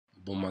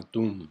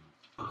Bomatum,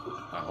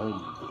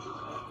 Ahom,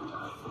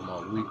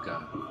 Mawika,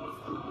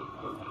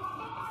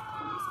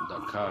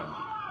 Dakar,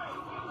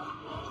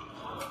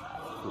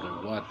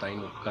 Tureygua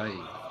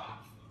Taino-Our.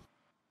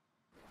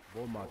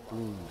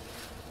 Bomatum,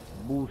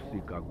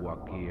 música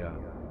guaquia,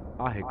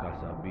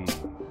 Arrecaçabi,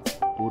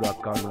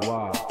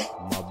 Huracanwa,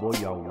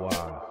 Maboyawa,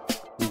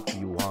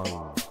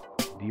 Ukiwang,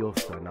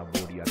 Diosa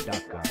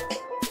Naboriadaka,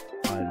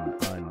 An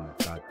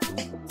Tatu,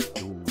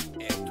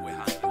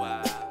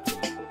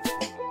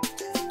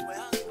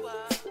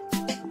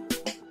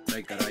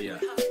 Taikaraya,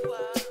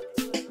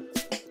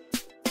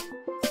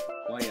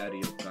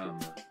 Kwayari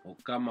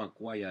Okama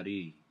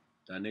Kwayari,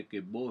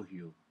 Taneke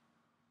Bohio,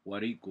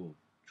 Wariko,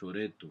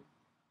 Choreto,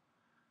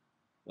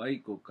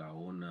 Waiko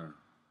Kaona,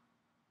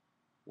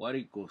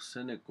 Wariko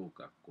Seneko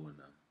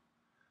Kakona,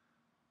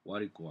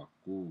 Wariko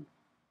Aku,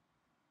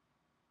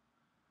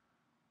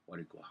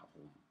 Wariko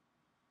Hahom,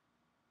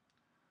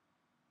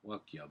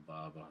 Wakia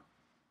Baba,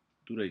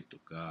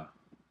 Tureitoka,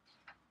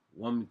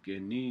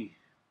 Wamikeni,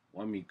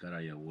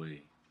 Wamikaraya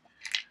we,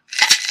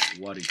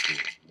 Wariko,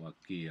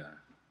 Wakia,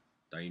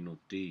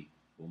 Tainoti,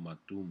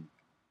 Bomatum,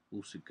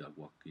 Usika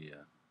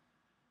Wakia,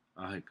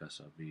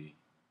 Ahekasabi,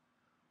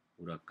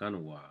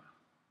 Huracanwa,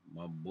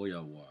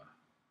 Maboyawa,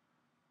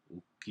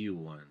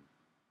 Ukiwan,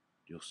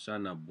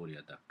 Yosana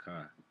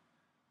Boriadaka,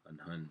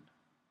 Anhan,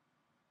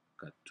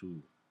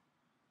 Katu.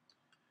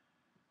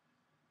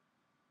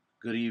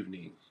 Good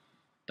evening.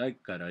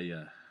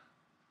 Taikaraya.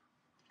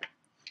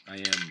 I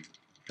am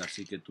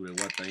Cacique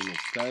Tureygua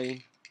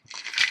Taino-Our,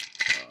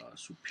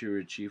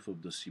 Superior Chief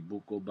of the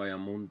Sibuko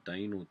Bayamon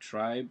Taino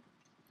tribe.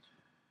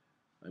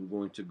 I'm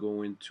going to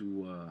go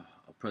into a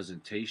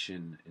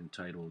presentation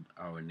entitled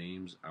Our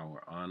Names,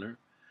 Our Honor.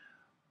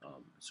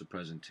 It's a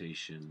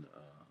presentation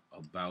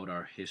about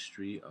our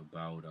history,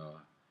 about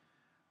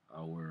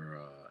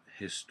our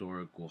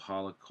historical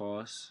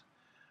Holocaust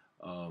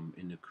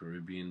in the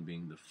Caribbean,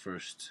 being the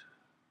first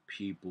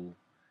people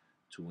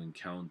to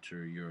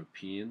encounter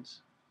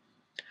Europeans.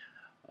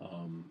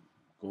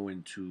 Go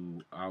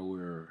into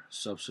our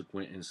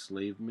subsequent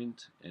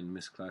enslavement and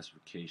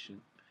misclassification.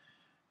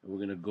 And we're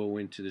going to go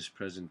into this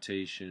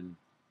presentation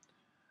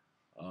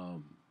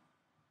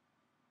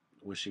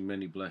wishing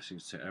many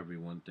blessings to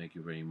everyone. Thank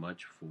you very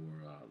much for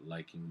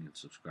liking and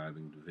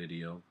subscribing to the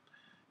video,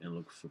 and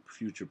look for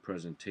future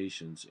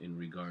presentations in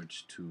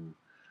regards to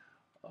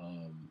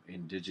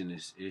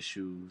indigenous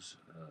issues,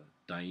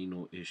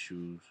 Taino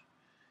issues,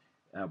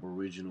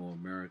 Aboriginal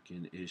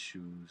American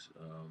issues,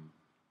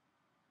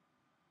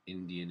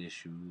 Indian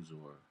issues,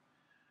 or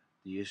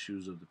the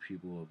issues of the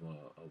people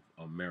of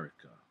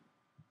America,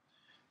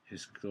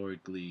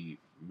 historically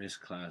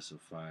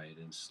misclassified,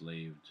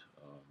 enslaved,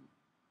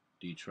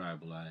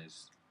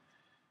 detribalized,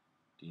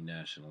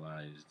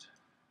 denationalized,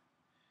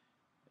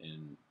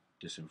 and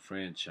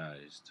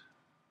disenfranchised,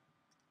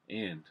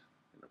 and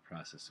in the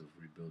process of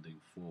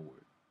rebuilding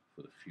forward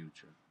for the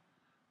future,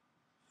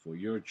 for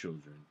your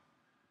children,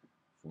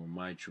 for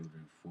my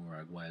children,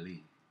 for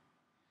Aguali,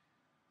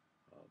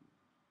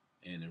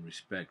 and in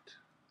respect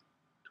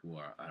to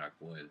our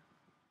Arakoel.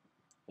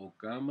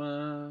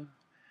 Okama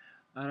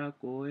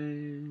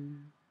Arakoel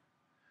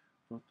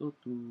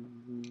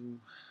Prototu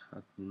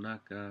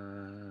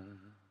Hatunaka.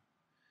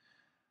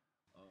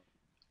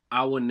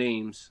 Our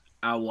names,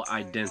 our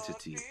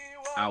identity,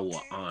 our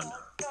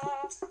honor.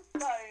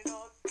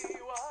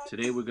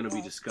 Today we're going to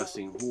be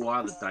discussing who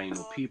are the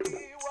Taino people,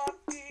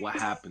 what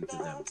happened to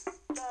them,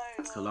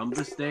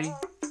 Columbus Day,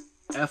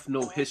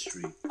 Ethno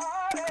History,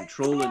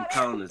 Control and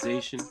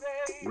Colonization,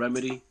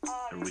 Remedy,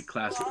 and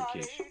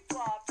Reclassification.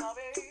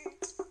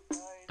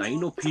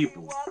 Taino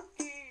people,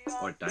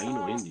 or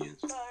Taino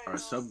Indians, are a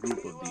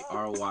subgroup of the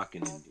Arawakan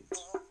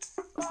Indians,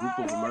 a group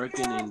of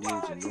American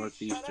Indians in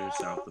northeastern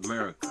South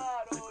America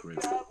and the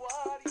Caribbean.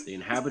 They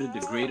inhabited the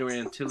Greater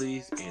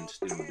Antilles and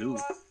still do,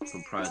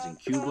 comprising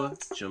Cuba,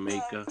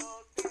 Jamaica,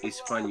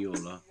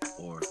 Hispaniola,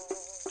 or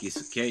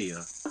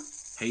Quisqueya,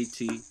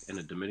 Haiti, and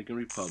the Dominican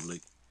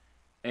Republic,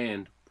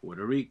 and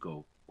Puerto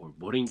Rico, or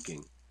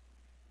Borinquen,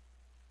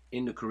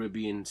 in the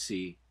Caribbean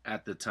Sea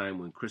at the time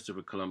when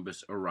Christopher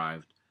Columbus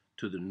arrived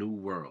to the New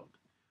World.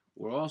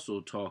 We're also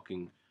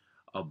talking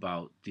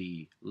about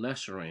the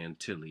Lesser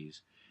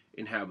Antilles,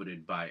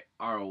 inhabited by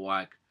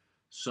Arawak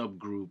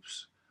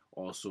subgroups,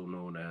 also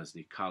known as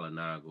the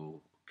Kalinago,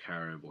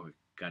 Carib, or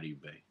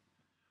Caribe.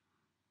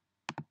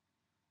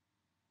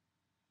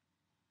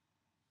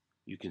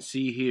 You can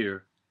see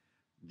here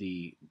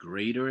the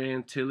Greater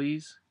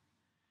Antilles,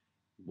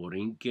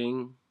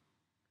 Borinquen,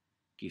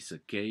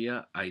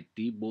 Quisqueya,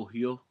 Haiti,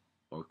 Bohio,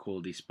 or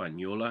called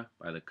Hispaniola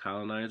by the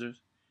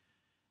colonizers,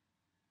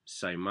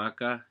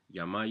 Saimaca,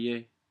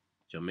 Yamaye,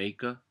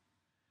 Jamaica,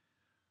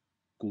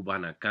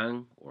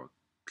 Cubanacan, or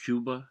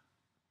Cuba,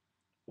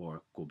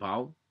 or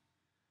Cubao,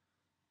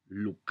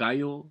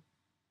 Lucayo,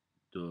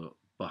 the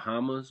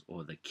Bahamas,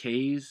 or the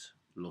Cays,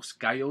 Los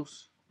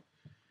Cayos,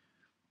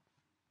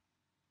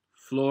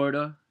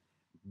 Florida,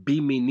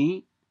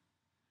 Bimini,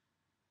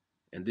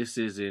 and this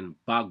is in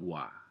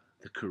Bagua,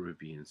 the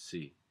Caribbean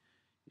Sea.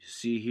 You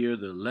see here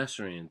the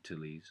Lesser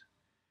Antilles,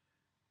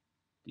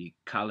 the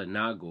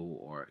Kalinago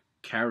or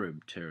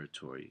Carib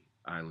territory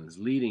islands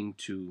leading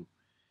to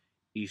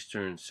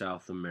eastern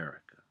South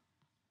America.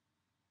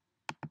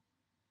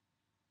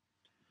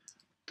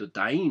 The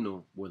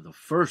Taino were the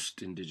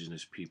first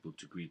indigenous people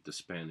to greet the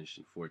Spanish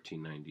in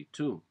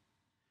 1492.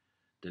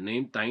 The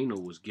name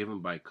Taino was given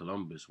by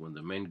Columbus when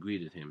the men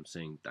greeted him,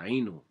 saying,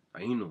 Taino,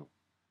 Taino.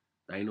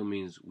 Taino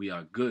means we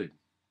are good,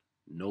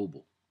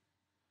 noble.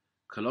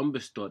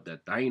 Columbus thought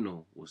that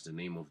Taino was the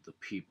name of the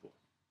people.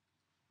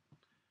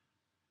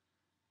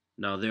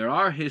 Now, there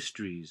are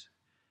histories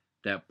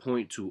that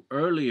point to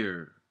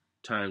earlier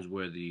times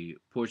where the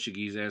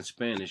Portuguese and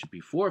Spanish,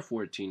 before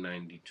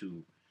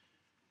 1492,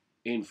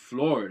 in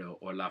Florida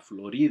or La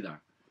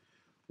Florida,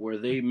 where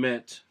they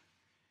met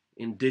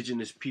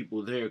indigenous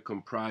people there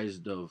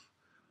comprised of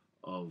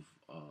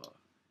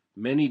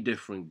many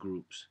different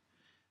groups.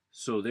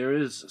 So there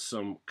is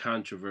some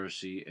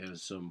controversy and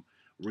some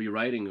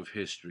rewriting of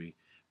history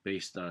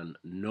based on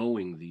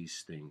knowing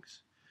these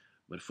things.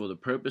 But for the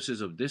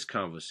purposes of this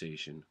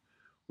conversation,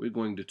 we're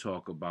going to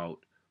talk about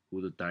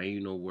who the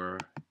Taino were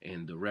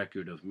and the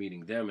record of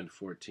meeting them in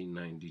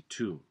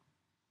 1492.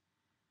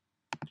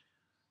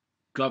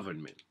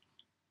 Government.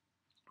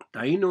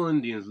 Taino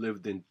Indians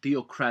lived in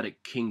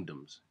theocratic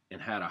kingdoms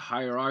and had a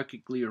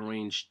hierarchically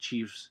arranged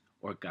chiefs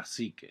or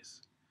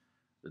caciques.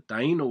 The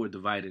Taino were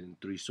divided in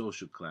three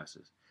social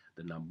classes: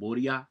 the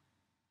Naboria,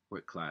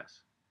 or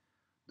class,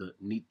 the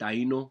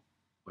Nitaino,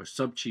 or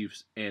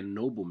subchiefs and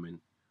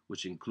noblemen,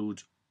 which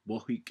includes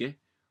bohique,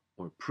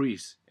 or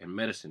priests and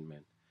medicine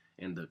men,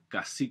 and the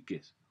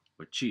caciques,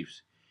 or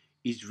chiefs.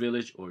 Each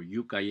village or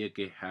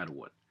yucayeque had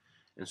one.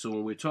 And so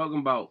when we're talking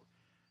about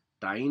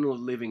Tainos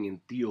living in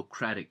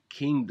theocratic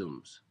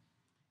kingdoms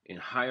in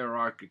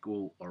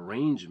hierarchical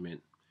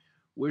arrangement,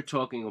 we're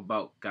talking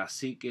about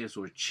caciques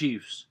or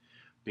chiefs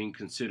being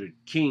considered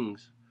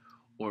kings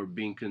or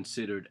being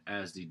considered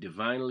as the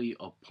divinely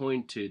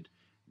appointed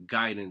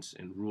guidance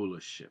and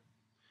rulership.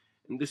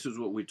 And this is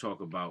what we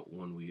talk about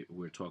when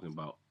we're talking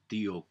about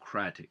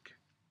theocratic.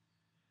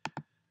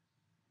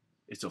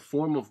 It's a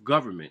form of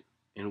government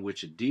in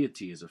which a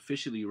deity is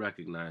officially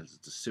recognized as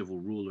the civil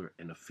ruler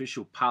and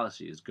official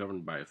policy is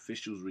governed by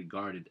officials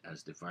regarded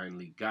as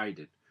divinely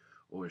guided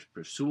or is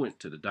pursuant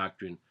to the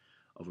doctrine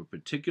of a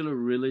particular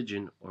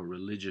religion or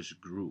religious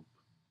group.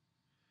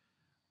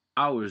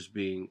 Ours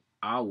being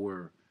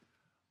our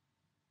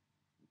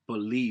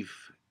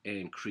belief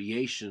and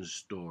creation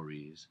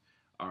stories,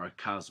 our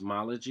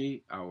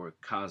cosmology, our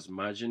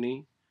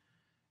cosmogony,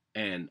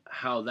 and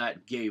how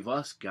that gave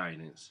us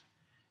guidance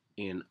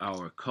in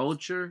our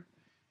culture,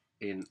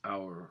 in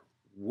our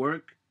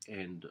work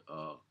and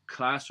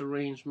class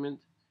arrangement,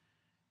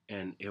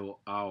 and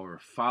our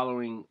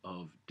following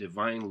of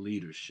divine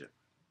leadership.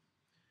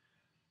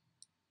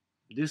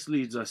 This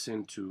leads us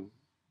into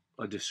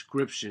a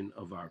description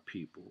of our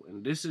people,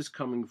 and this is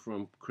coming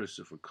from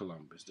Christopher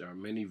Columbus. There are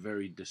many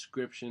varied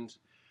descriptions,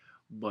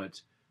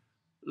 but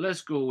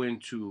let's go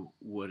into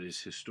what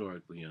is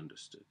historically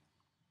understood.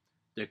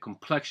 Their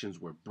complexions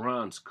were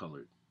bronze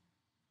colored,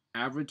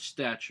 average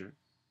stature,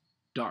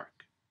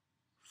 dark,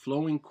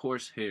 flowing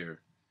coarse hair,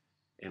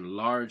 and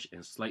large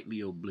and slightly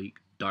oblique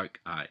dark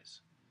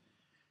eyes.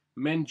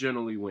 Men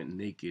generally went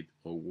naked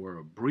or wore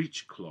a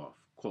breechcloth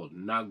called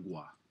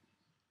nagua,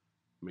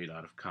 made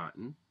out of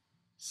cotton,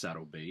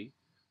 sarobe.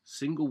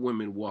 Single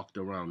women walked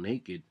around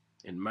naked,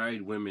 and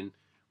married women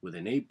with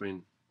an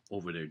apron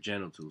over their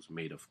genitals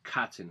made of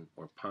cotton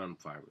or palm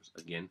fibers.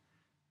 Again,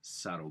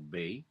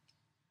 sarobe.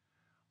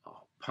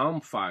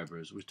 Palm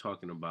fibers, we're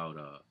talking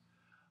about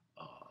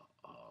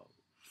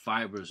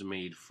fibers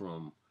made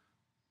from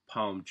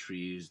palm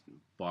trees,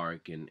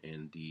 bark, and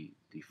the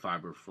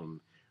fiber from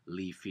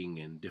leafing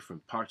and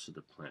different parts of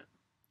the plant,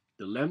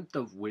 the length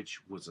of which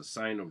was a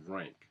sign of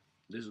rank.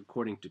 This is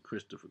according to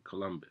Christopher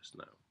Columbus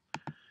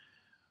now.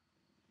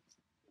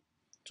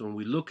 So when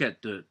we look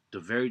at the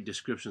varied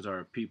descriptions of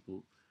our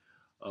people,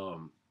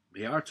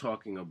 they are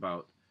talking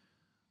about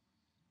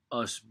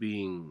us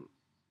being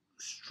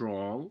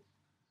strong,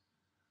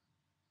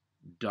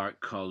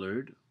 dark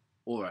colored,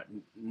 or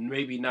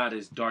maybe not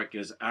as dark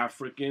as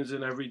Africans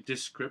in every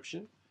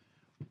description,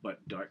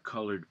 but dark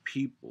colored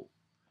people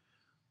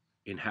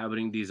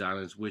inhabiting these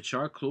islands, which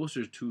are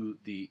closer to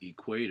the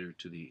equator,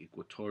 to the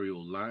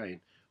equatorial line,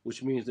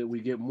 which means that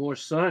we get more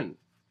sun,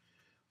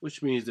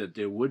 which means that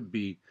there would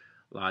be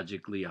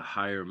logically a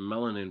higher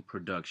melanin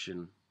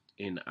production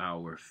in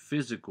our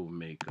physical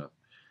makeup.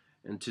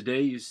 And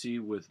today you see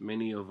with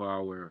many of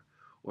our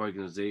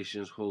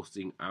organizations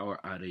hosting our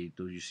ADRIP,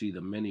 you see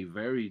the many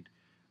varied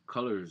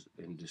colors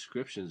and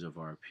descriptions of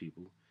our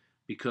people,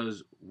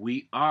 because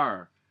we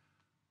are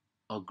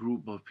a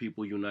group of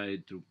people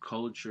united through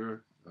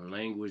culture,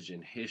 language,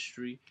 and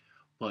history,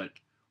 but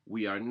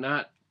we are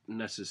not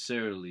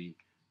necessarily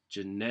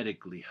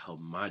genetically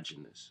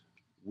homogenous.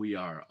 We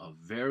are a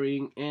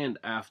varying, and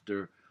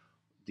after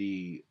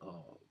the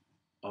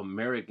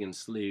American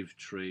slave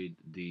trade,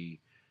 the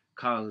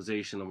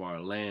colonization of our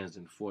lands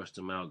and forced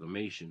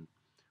amalgamation,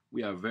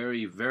 we are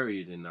very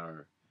varied in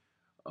our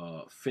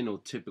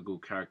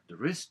phenotypical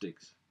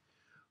characteristics.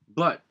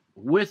 But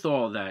with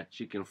all that,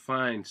 you can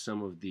find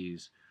some of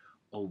these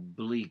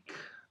oblique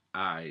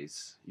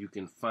eyes. You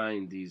can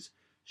find these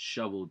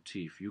shovel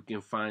teeth. You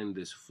can find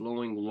this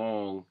flowing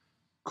long,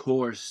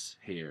 coarse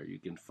hair. You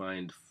can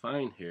find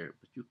fine hair,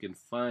 but you can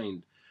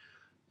find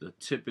the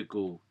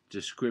typical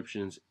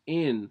descriptions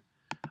in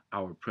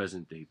our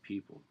present day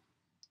people.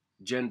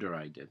 Gender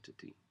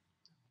identity.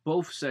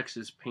 Both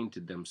sexes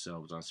painted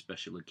themselves on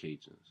special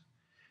occasions.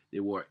 They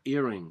wore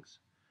earrings,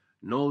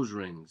 nose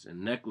rings,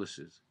 and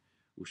necklaces,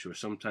 which were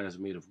sometimes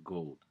made of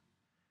gold.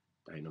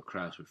 Taino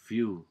crafts were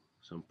few.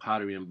 Some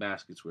pottery and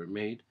baskets were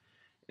made,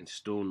 and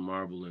stone,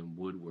 marble, and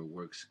wood were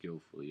worked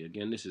skillfully.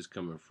 Again, this is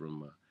coming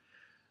from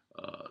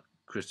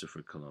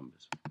Christopher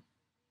Columbus.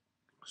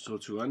 So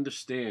to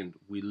understand,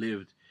 we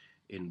lived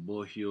in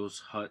bohios,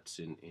 huts,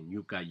 in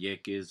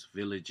yucayekes,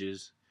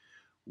 villages.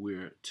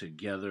 We're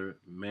together,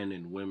 men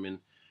and women.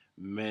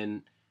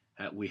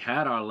 We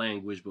had our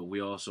language, but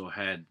we also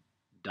had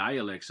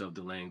dialects of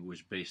the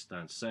language based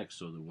on sex.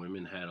 So the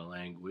women had a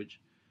language,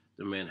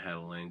 the men had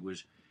a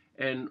language,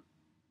 and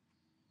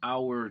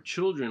our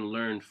children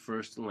learned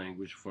first the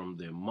language from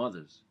their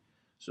mothers.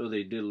 So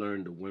they did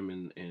learn the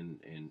women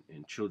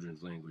and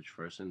children's language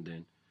first, and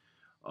then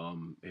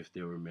if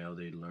they were male,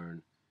 they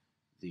learned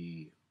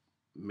the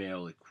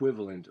male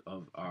equivalent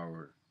of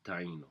our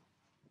Taino.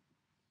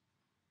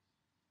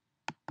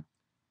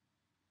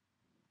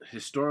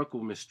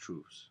 Historical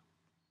mistruths.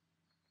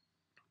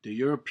 The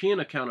European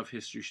account of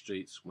history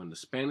states when the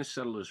Spanish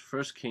settlers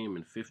first came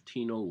in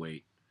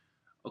 1508,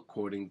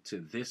 according to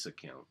this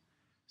account.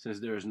 Since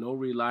there is no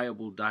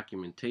reliable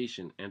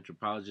documentation,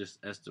 anthropologists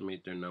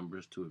estimate their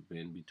numbers to have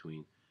been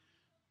between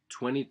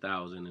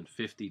 20,000 and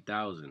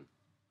 50,000.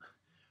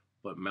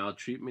 But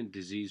maltreatment,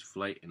 disease,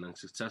 flight, and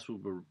unsuccessful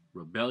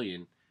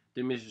rebellion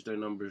diminished their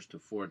numbers to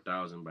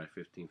 4,000 by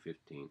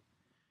 1515. In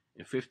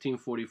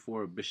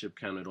 1544, a bishop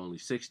counted only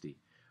 60,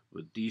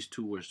 but these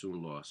two were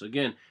soon lost.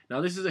 Again, now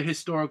this is a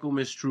historical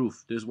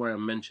mistruth. This is why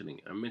I'm mentioning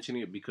it. I'm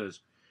mentioning it because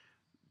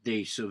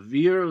they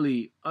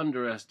severely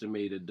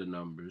underestimated the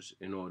numbers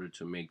in order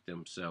to make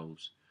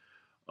themselves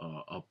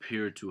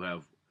appear to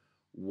have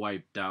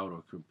wiped out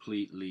or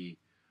completely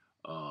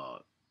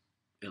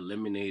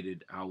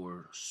eliminated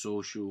our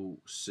social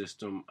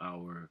system,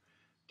 our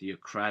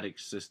theocratic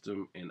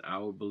system, and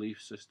our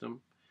belief system.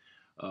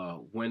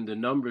 When the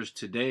numbers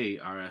today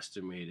are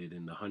estimated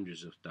in the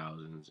hundreds of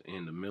thousands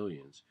and the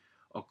millions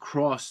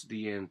across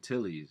the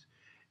Antilles,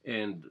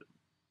 and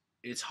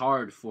it's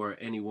hard for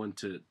anyone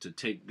to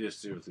take this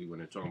seriously when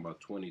they're talking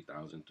about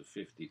 20,000 to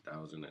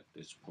 50,000 at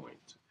this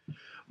point.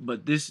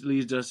 But this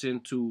leads us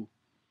into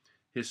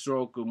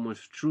historical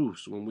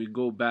mistruths. When we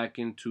go back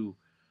into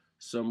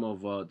some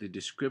of the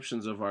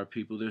descriptions of our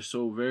people, they're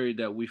so varied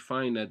that we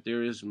find that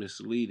there is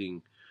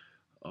misleading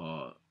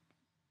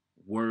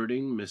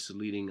wording,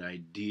 misleading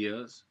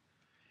ideas,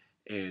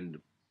 and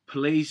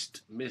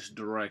placed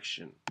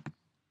misdirection.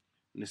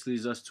 And this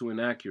leads us to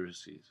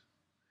inaccuracies.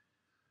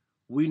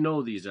 We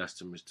know these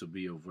estimates to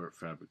be overt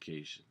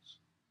fabrications.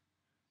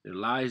 They're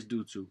lies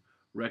due to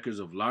records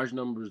of large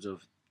numbers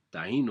of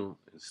Taino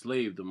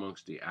enslaved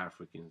amongst the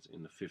Africans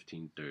in the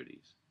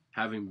 1530s,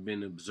 having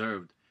been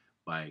observed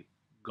by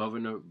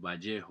Governor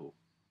Vallejo.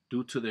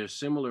 Due to their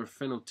similar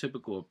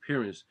phenotypical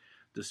appearance,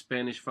 the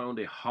Spanish found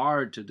it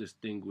hard to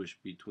distinguish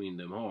between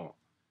them all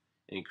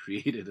and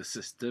created a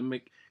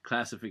systemic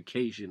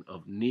classification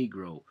of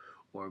Negro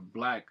or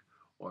black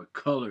or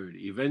colored,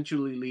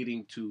 eventually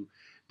leading to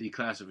the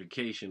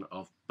classification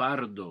of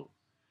Pardo,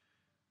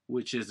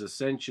 which is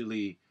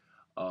essentially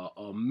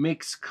a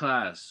mixed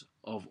class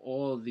of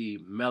all the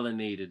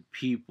melanated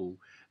people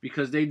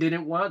because they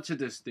didn't want to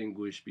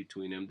distinguish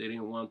between them. They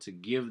didn't want to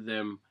give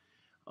them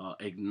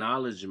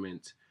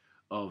acknowledgement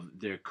of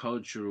their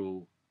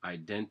cultural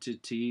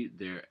identity,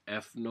 their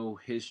ethno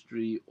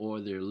history,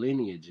 or their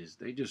lineages.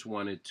 They just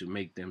wanted to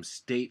make them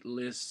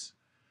stateless,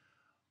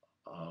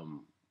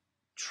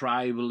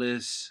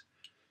 tribeless,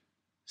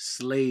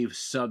 slave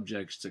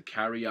subjects to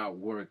carry out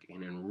work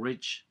and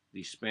enrich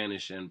the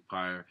Spanish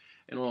Empire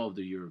and all of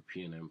the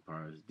European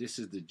empires. This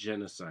is the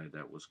genocide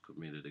that was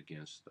committed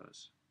against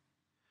us.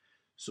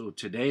 So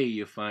today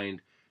you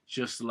find,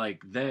 just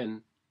like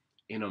then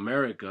in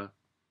America,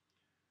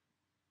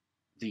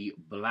 the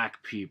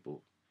black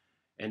people.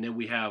 And then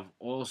we have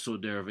also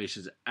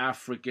derivations,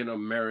 African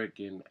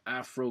American,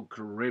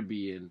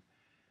 Afro-Caribbean,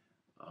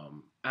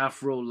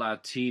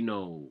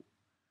 Afro-Latino,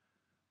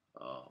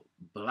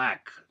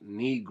 black,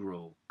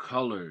 Negro,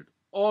 colored.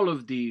 All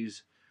of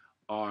these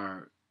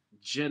are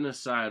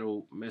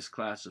genocidal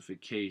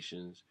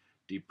misclassifications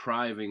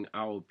depriving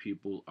our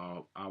people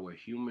of our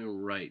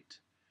human right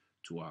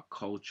to our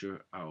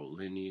culture, our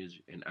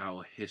lineage, and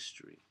our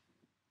history.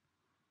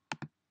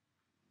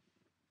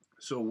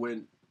 So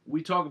when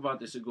we talk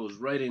about this, it goes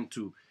right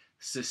into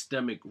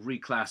systemic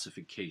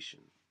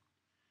reclassification.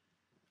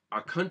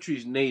 Our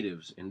country's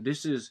natives, and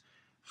this is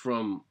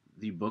from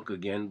the book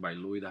again by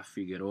Loida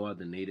Figueroa,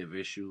 the Native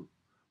Issue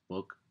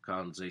book,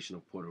 Colonization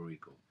of Puerto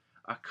Rico.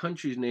 Our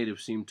country's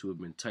natives seem to have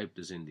been typed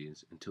as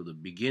Indians until the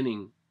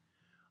beginning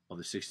of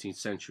the 16th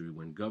century,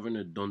 when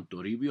Governor Don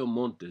Toribio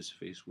Montes,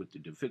 faced with the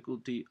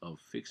difficulty of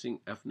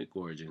fixing ethnic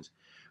origins,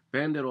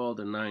 banded all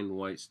the 9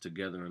 whites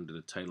together under the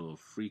title of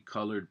free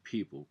colored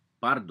people,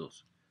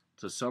 pardos,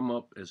 to sum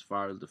up as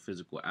far as the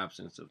physical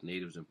absence of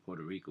natives in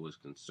Puerto Rico is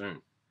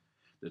concerned.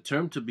 The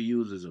term to be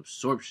used is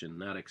absorption,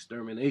 not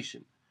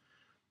extermination.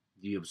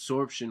 The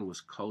absorption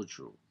was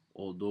cultural,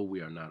 although we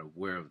are not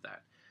aware of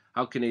that.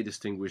 How can they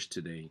distinguish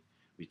today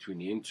between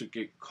the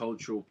intricate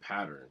cultural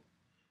pattern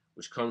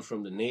which comes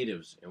from the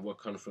natives and what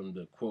comes from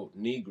the, quote,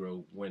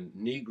 Negro, when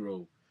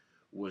Negro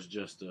was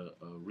just a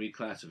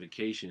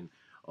reclassification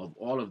of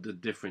all of the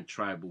different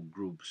tribal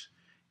groups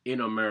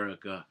in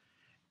America,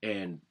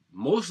 and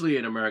mostly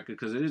in America,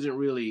 because it isn't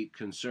really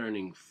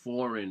concerning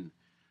foreign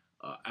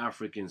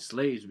African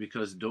slaves,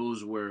 because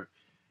those were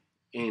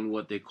in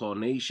what they call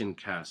nation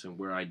castes and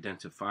were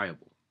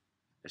identifiable,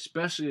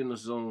 especially in the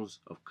zones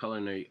of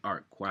culinary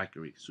art,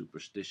 quackery,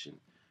 superstition,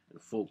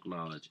 and folk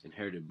knowledge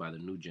inherited by the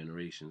new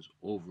generations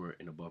over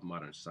and above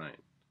modern science.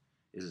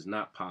 It is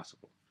not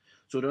possible.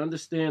 So to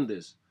understand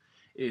this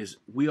is,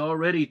 we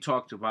already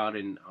talked about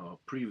in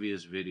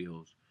previous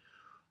videos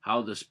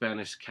how the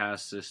Spanish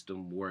caste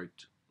system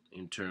worked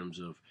in terms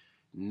of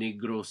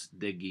Negros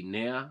de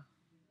Guinea,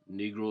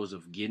 Negroes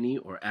of Guinea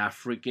or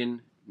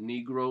African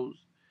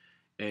Negroes,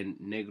 and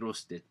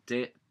Negros de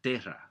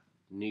Terra,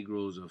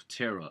 Negroes of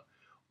Terra,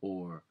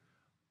 or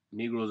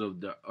Negroes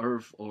of the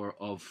earth or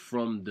of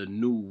from the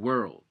New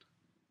World.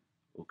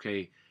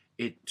 Okay,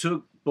 it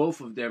took both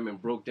of them and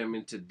broke them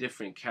into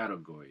different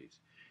categories.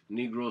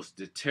 Negros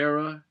de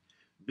Terra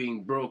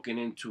being broken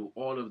into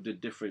all of the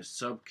different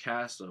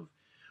subcastes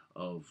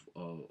of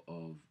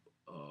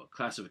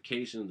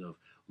classifications of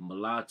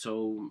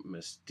mulatto,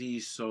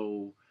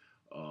 mestizo,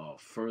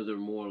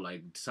 furthermore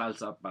like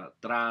salsa para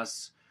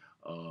atrás,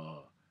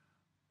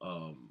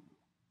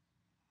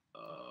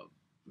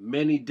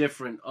 many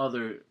different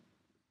other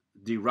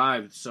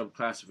derived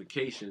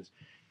subclassifications.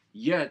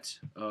 Yet,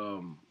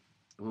 when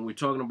we're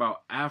talking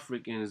about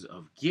Africans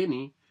of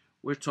Guinea,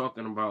 we're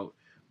talking about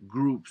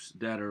groups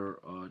that are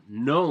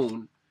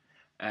known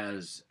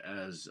as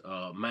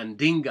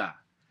Mandinga,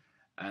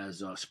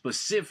 as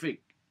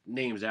specific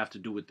names that have to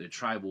do with their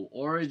tribal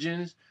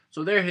origins.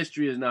 So their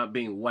history is not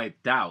being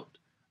wiped out.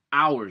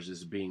 Ours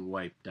is being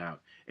wiped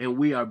out. And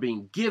we are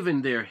being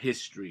given their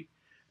history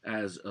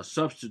as a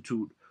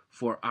substitute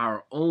for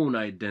our own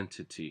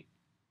identity.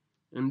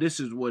 And this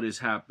is what has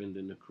happened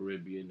in the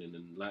Caribbean and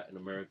in Latin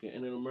America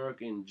and in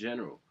America in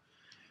general.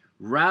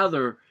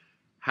 Rather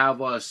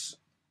have us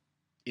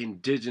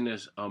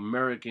indigenous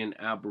American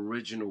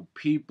Aboriginal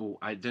people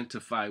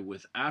identify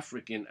with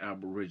African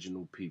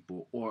Aboriginal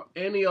people or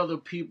any other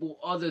people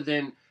other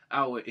than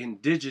our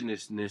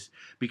indigenousness,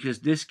 because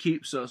this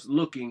keeps us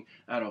looking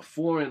at a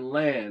foreign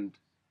land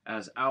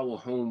as our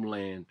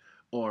homeland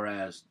or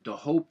as the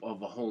hope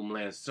of a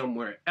homeland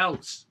somewhere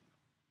else.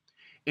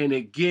 And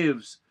it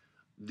gives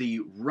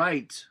the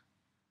right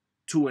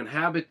to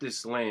inhabit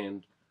this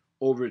land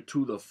over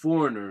to the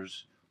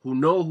foreigners who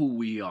know who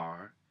we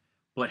are,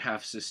 but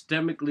have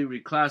systemically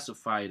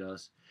reclassified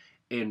us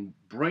and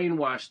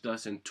brainwashed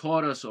us and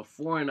taught us a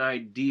foreign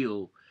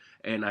ideal,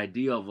 an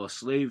idea of a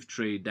slave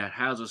trade that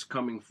has us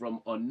coming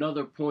from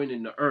another point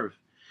in the earth,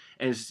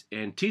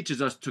 and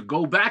teaches us to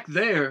go back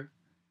there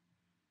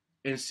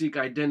and seek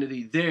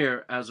identity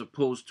there as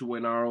opposed to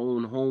in our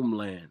own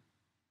homeland.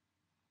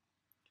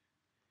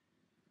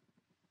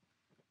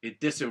 It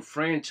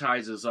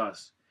disenfranchises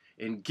us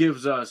and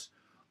gives us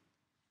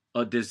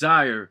a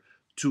desire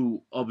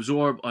to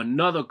absorb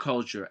another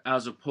culture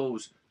as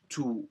opposed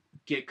to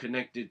get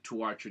connected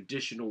to our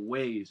traditional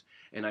ways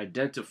and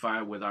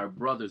identify with our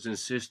brothers and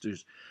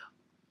sisters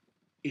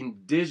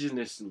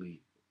indigenously,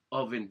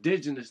 of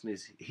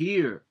indigenousness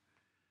here,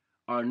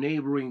 our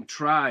neighboring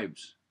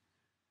tribes,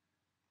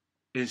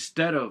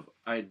 instead of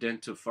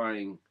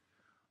identifying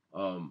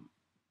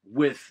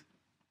with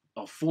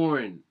a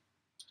foreign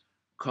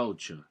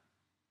culture.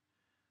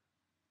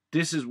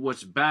 This is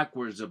what's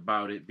backwards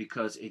about it,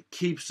 because it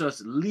keeps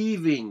us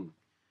leaving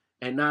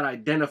and not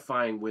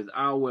identifying with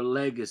our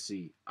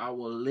legacy, our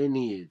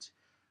lineage,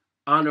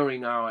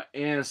 honoring our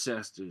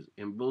ancestors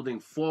and building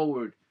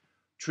forward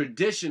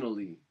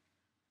traditionally,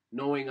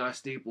 knowing our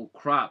staple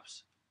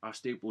crops, our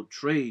staple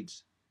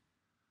trades,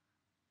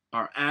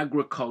 our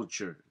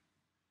agriculture,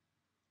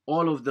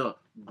 all of the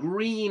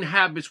green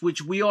habits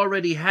which we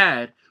already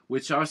had,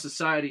 which our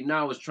society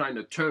now is trying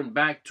to turn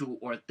back to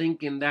or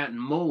think in that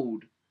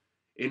mode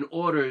in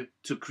order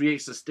to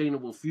create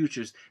sustainable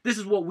futures. This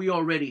is what we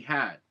already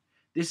had.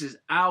 This is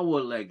our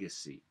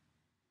legacy.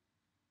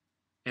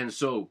 And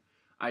so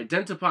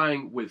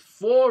identifying with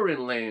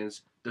foreign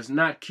lands does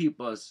not keep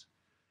us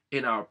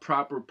in our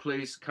proper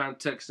place,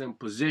 context, and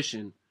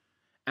position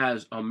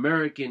as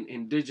American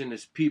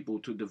indigenous people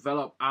to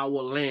develop our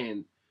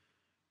land,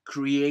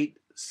 create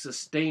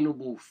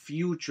sustainable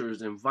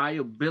futures and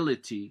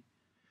viability,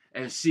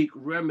 and seek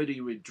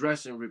remedy,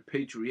 redress, and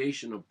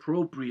repatriation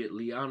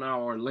appropriately on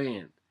our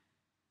land.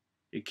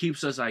 It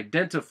keeps us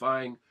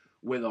identifying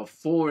with a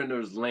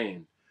foreigner's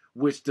land,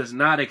 which does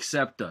not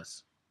accept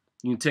us.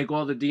 You can take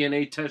all the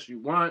DNA tests you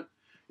want.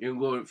 You can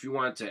go, if you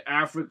want, to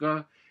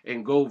Africa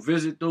and go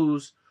visit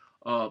those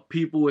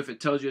people if it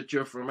tells you that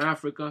you're from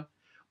Africa.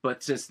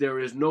 But since there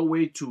is no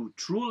way to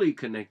truly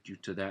connect you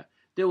to that,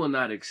 they will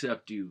not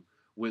accept you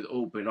with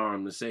open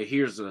arms and say,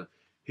 here's a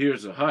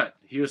hut,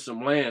 here's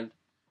some land,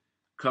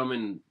 come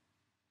and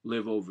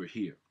live over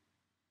here.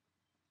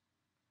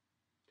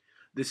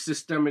 This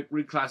systemic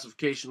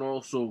reclassification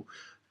also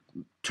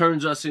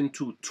turns us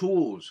into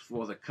tools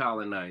for the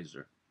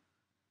colonizer.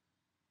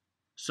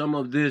 Some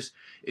of this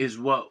is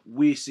what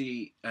we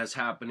see as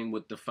happening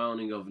with the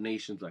founding of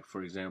nations, like,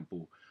 for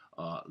example,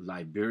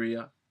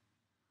 Liberia,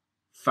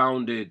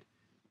 founded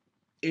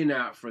in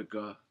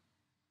Africa,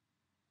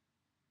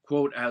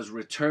 quote, as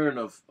return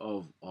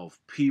of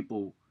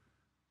people,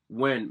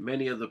 when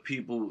many of the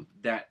people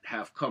that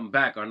have come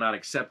back are not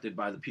accepted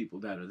by the people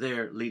that are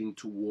there, leading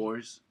to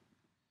wars.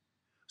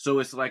 So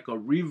it's like a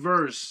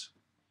reverse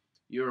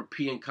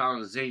European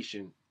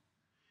colonization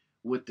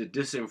with the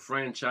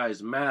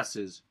disenfranchised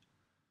masses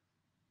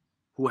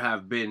who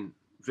have been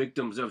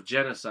victims of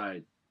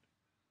genocide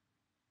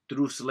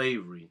through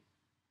slavery,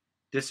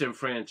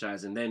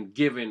 disenfranchised, and then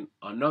given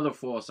another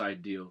false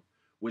ideal,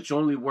 which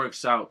only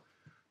works out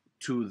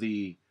to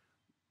the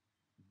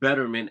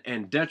betterment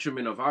and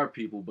detriment of our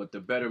people, but the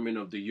betterment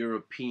of the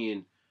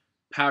European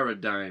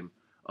paradigm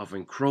of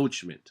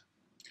encroachment.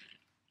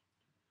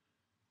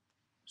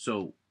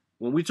 So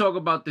when we talk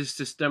about this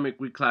systemic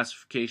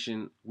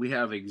reclassification, we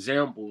have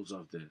examples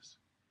of this.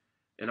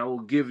 And I will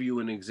give you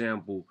an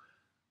example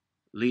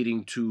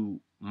leading to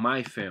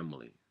my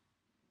family,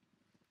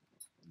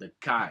 the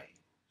Kai.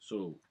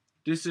 So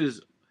this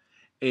is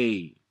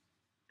a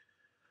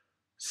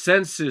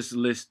census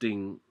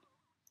listing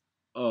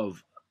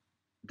of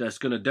that's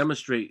going to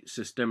demonstrate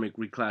systemic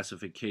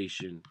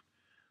reclassification.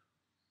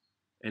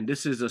 And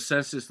this is a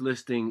census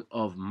listing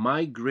of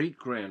my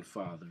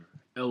great-grandfather,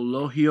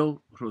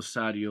 Eulogio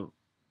Rosario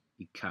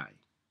Ikai.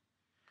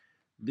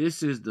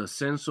 This is the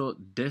Censo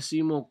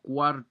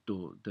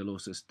 14 de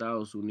los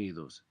Estados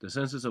Unidos, the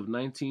census of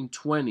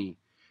 1920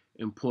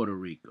 in Puerto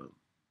Rico.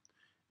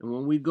 And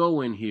when we go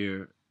in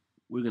here,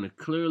 we're going to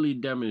clearly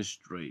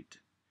demonstrate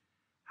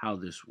how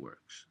this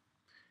works.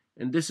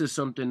 And this is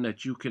something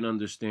that you can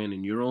understand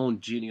in your own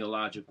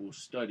genealogical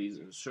studies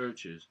and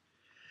searches,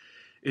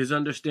 is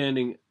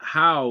understanding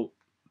how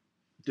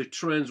the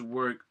trends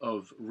work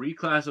of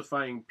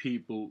reclassifying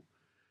people,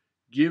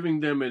 giving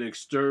them an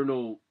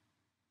external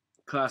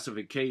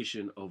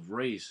classification of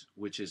race,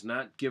 which is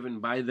not given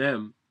by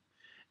them,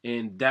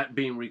 and that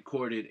being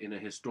recorded in a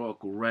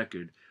historical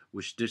record,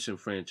 which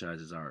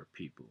disenfranchises our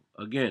people.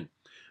 Again,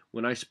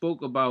 when I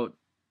spoke about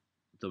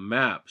the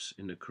maps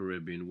in the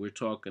Caribbean, we're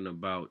talking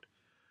about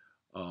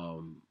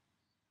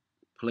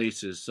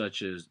places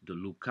such as the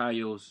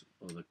Lucayos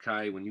or the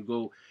Cay. When you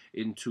go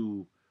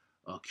into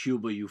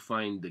Cuba, you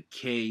find the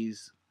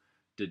Cays,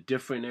 the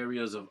different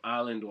areas of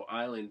island or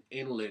island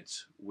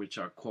inlets, which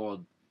are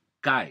called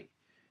Cay.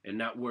 And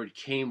that word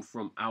came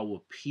from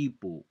our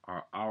people,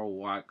 our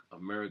Arawak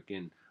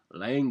American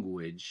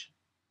language.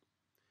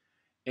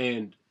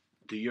 And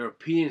the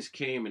Europeans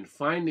came and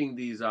finding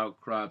these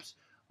outcrops,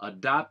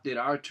 adopted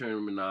our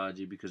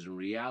terminology, because in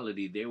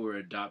reality they were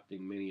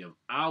adopting many of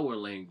our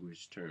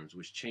language terms,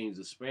 which changed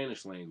the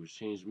Spanish language,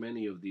 changed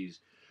many of these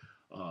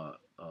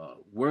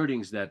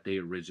wordings that they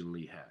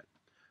originally had.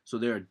 So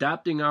they're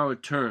adopting our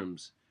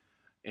terms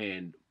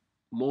and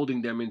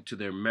molding them into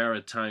their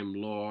maritime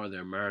law,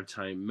 their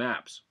maritime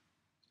maps.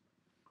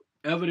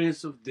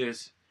 Evidence of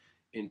this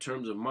in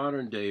terms of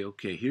modern day,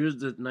 okay, here's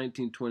the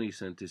 1920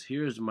 census,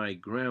 here's my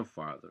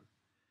grandfather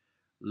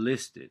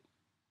listed.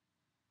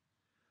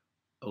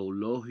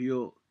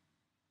 Eulogio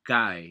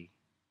Kai,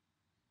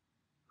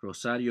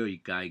 Rosario y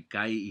Kai,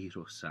 Kai y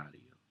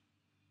Rosario.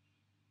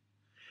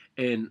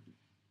 And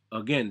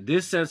again,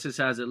 this census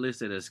has it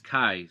listed as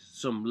Kai.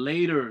 Some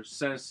later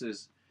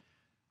census,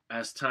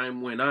 as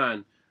time went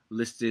on,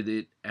 listed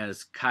it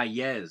as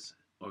Cayes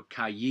or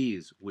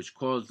Cayes, which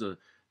caused a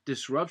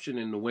disruption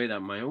in the way that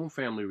my own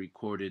family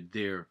recorded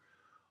their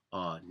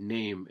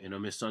name and a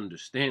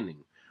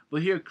misunderstanding.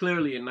 But here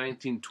clearly in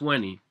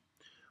 1920,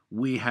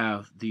 we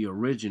have the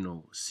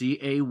original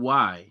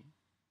C-A-Y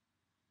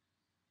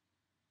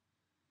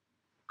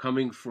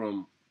coming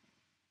from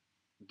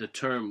the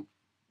term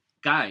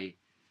Cay,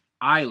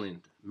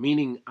 island,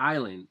 meaning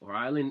island or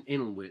island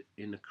inlet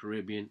in the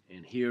Caribbean.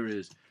 And here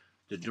is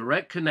the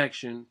direct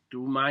connection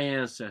through my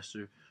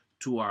ancestor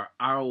to our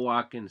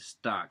Arawakan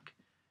stock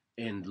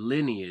and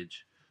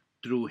lineage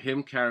through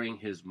him carrying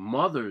his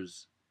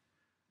mother's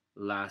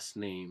last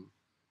name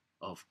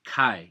of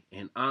Kai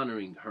and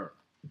honoring her.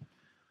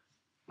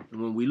 And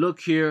when we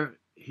look here,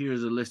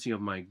 here's a listing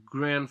of my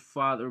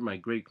grandfather, my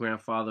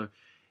great-grandfather,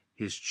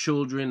 his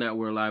children that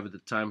were alive at the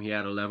time. He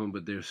had 11,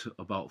 but there's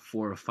about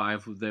 4 or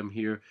 5 of them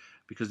here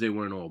because they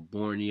weren't all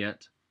born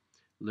yet.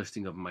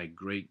 Listing of my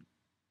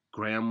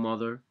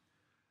great-grandmother,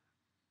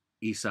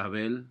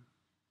 Isabel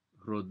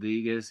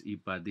Rodriguez y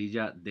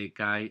Padilla de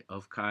Kai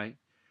of Kai.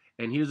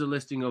 And here's a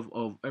listing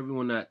of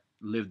everyone that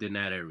lived in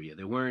that area.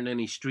 There weren't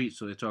any streets,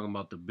 so they're talking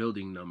about the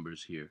building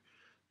numbers here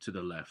to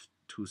the left.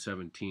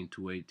 217,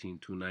 218,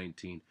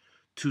 219,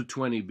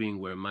 220 being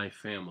where my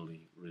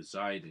family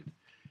resided.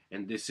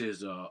 And this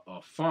is a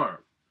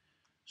farm.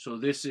 So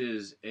this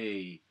is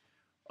a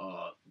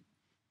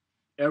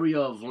area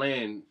of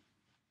land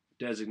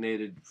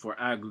designated for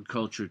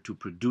agriculture to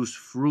produce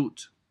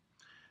fruit.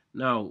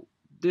 Now,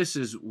 this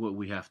is what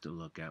we have to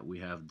look at. We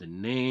have the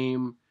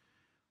name,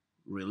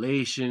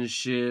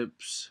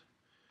 relationships,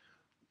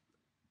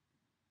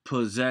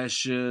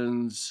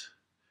 possessions,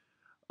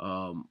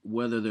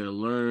 whether they're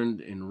learned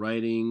in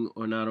writing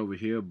or not over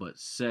here, but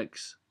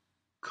sex,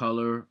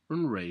 color,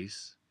 and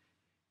race,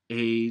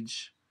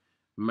 age,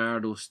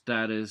 marital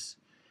status,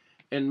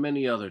 and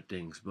many other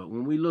things. But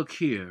when we look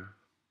here,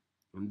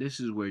 and this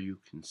is where you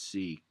can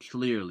see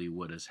clearly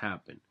what has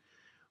happened.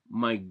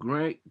 My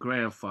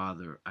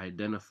great-grandfather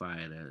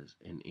identified as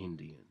an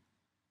Indian.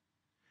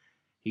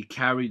 He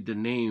carried the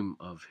name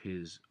of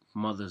his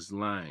mother's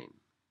line,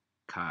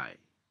 Kai.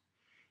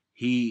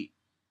 He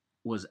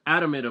was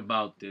adamant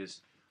about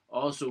this,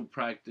 also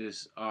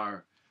practiced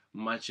our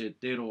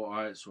machetero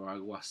arts or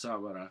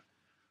aguasabara,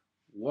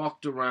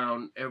 walked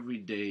around every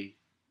day,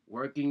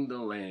 working the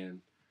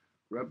land,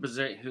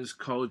 represent his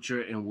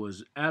culture, and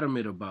was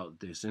adamant about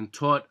this, and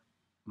taught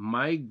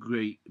my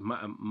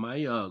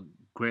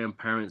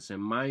grandparents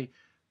and my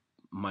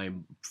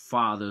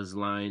father's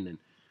line and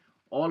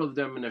all of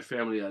them in their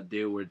family that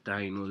they were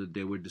Taino, that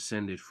they were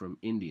descended from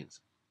Indians.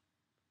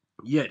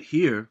 Yet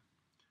here,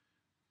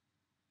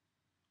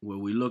 where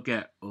we look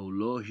at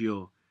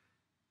Ologio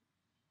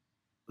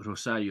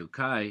Rosario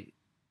Kai,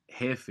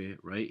 Jefe,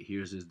 right?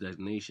 Here's his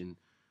designation.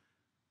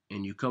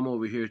 And you come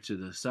over here to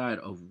the side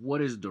of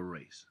what is the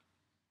race.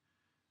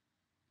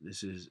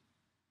 This is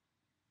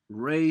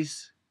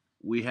race.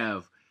 We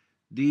have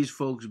these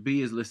folks.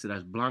 B is listed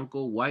as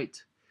Blanco,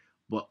 white.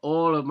 But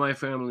all of my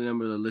family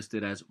members are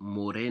listed as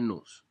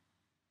Morenos.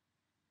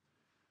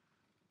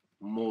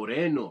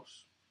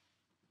 Morenos.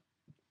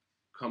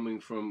 Coming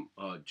from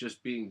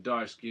just being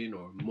dark skinned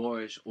or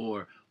Moorish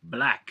or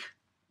black.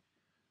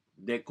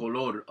 De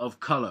color, of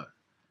color.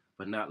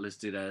 But not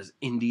listed as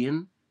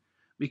Indian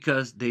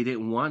because they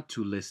didn't want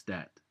to list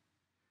that.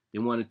 They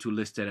wanted to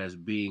list it as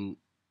being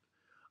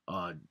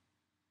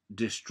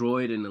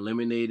destroyed and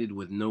eliminated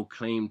with no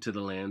claim to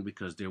the land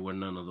because there were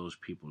none of those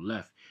people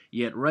left.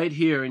 Yet right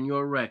here in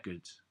your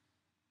records,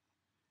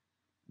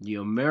 the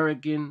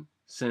American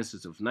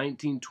census of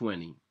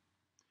 1920,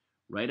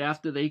 right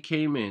after they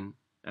came in,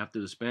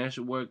 after the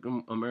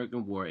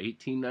Spanish-American War,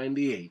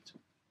 1898,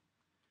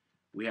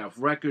 we have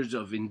records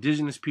of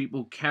indigenous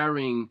people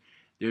carrying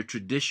their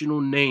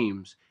traditional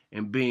names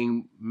and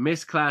being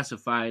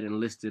misclassified and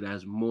listed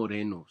as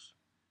Morenos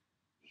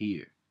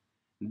here.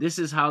 This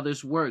is how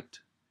this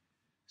worked.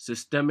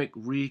 Systemic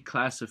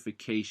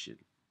reclassification.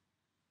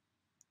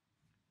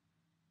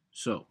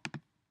 So,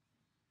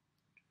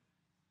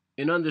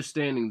 in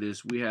understanding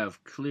this, we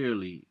have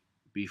clearly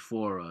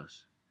before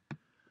us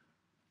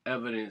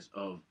evidence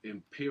of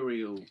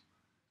imperial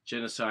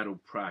genocidal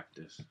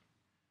practice.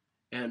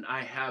 And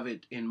I have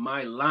it in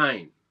my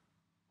line.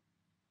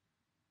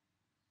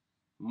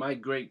 My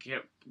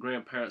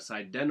great-grandparents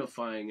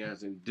identifying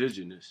as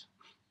indigenous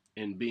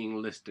and being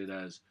listed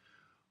as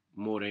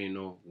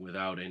Moreno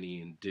without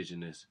any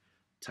indigenous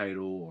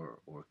title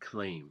or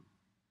claim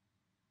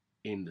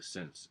in the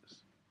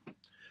census.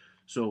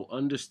 So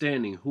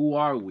understanding who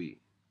are we?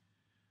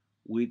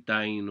 We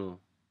Taino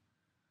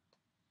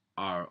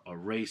are a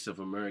race of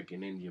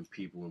American Indian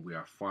people and we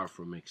are far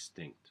from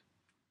extinct.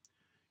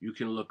 You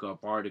can look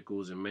up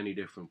articles in many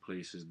different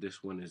places.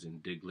 This one is in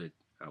Diglet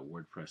at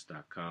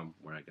WordPress.com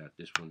where I got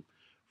this one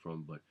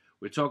from. But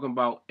we're talking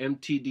about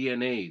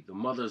mtDNA, the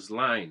mother's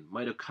line,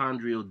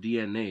 mitochondrial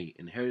DNA,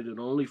 inherited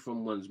only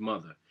from one's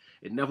mother.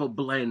 It never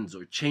blends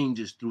or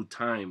changes through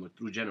time or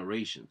through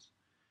generations.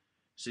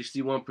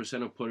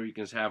 61% of Puerto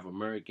Ricans have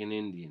American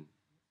Indian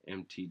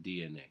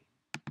mtDNA.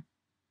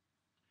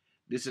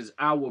 This is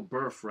our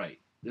birthright.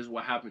 This is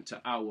what happened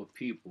to our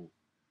people.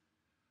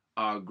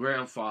 Our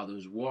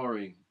grandfathers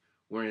warring,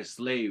 were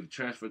enslaved,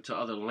 transferred to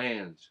other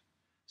lands,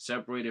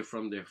 separated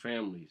from their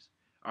families.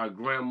 Our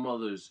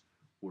grandmothers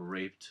were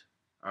raped.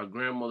 Our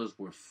grandmothers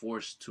were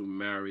forced to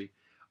marry.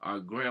 Our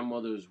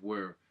grandmothers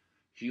were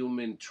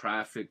human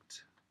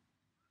trafficked.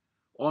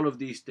 All of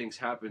these things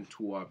happened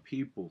to our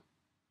people.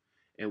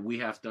 And we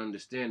have to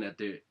understand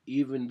that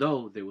even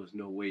though there was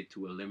no way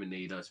to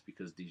eliminate us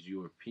because these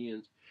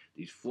Europeans,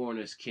 these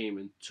foreigners came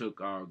and took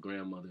our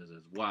grandmothers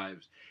as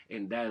wives,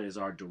 and that is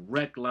our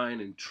direct line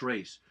and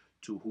trace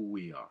to who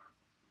we are.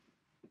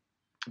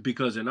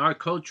 Because in our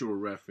cultural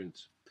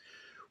reference,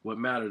 what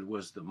mattered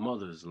was the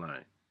mother's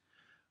line.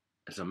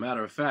 As a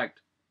matter of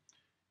fact,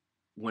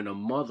 when a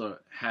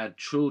mother had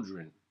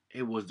children,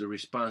 it was the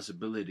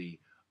responsibility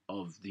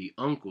of the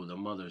uncle, the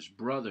mother's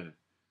brother,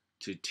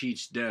 to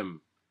teach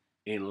them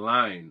in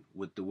line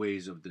with the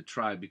ways of the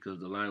tribe because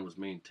the line was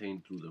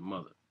maintained through the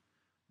mother.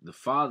 The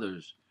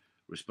father's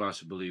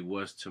responsibility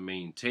was to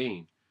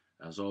maintain,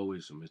 as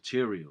always, the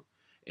material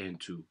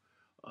and to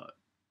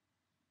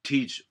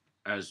teach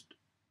as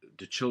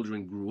the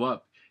children grew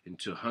up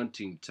into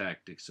hunting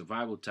tactics,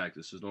 survival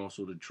tactics, and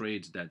also the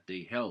trades that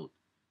they held.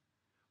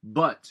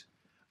 But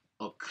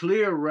a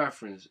clear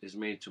reference is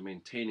made to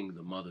maintaining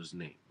the mother's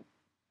name.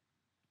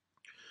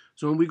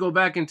 So when we go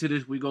back into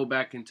this, we go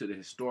back into the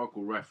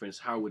historical reference,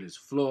 how it is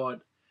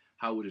flawed,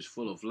 how it is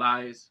full of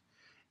lies,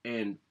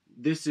 and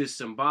this is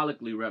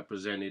symbolically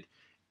represented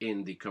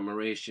in the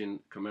commemoration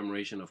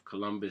of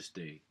Columbus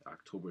Day,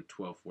 October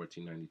 12,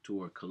 1492,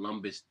 or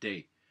Columbus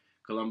Day.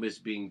 Columbus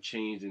being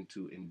changed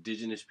into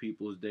Indigenous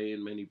Peoples Day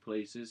in many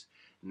places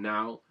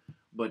now,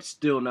 but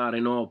still not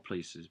in all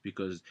places,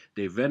 because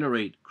they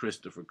venerate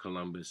Christopher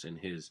Columbus and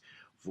his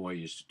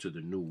voyage to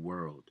the New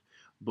World.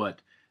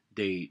 But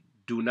they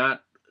do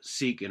not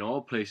seek in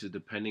all places,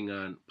 depending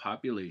on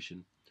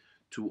population,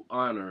 to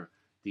honor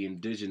the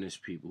indigenous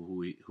people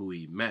who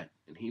he met,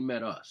 and he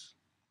met us.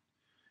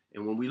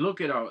 And when we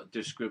look at our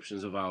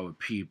descriptions of our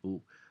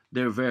people,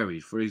 they're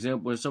varied. For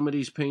example, in some of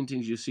these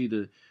paintings, you see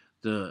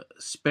the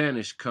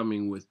Spanish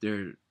coming with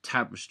their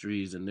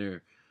tapestries and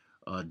their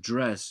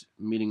dress,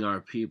 meeting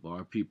our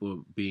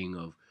people being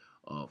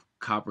of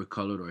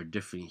copper-colored or a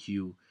different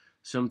hue,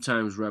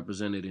 sometimes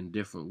represented in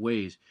different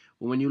ways.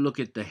 But when you look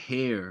at the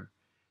hair,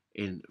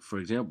 for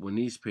example, in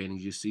these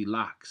paintings, you see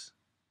locks.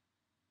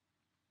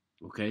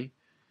 Okay?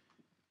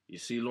 You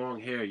see long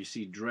hair, you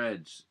see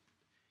dreads,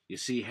 you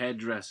see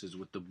headdresses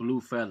with the blue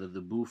feather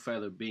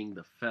being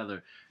the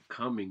feather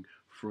coming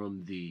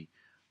from the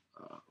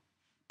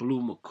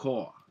blue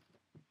macaw,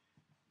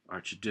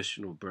 our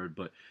traditional bird.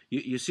 But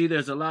you see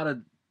there's a lot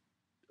of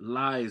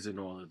lies in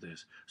all of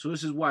this. So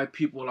this is why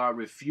people are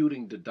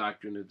refuting the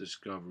doctrine of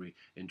discovery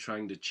and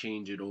trying to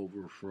change it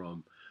over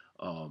from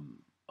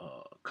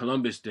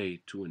Columbus Day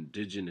to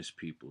Indigenous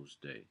Peoples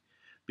Day.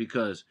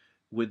 Because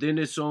within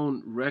its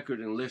own record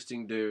and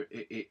listing there,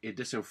 it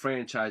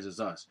disenfranchises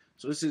us.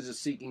 So this is a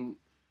seeking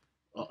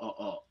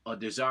a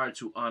desire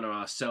to honor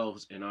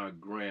ourselves and our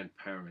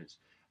grandparents,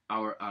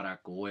 our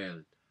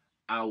Aracoel,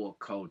 our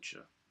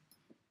culture.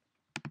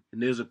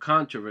 And there's a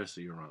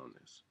controversy around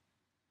this.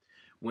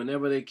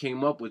 Whenever they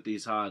came up with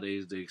these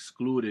holidays, they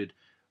excluded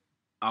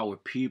our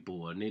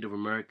people, or Native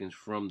Americans,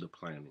 from the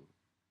planning.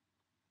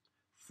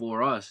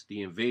 For us,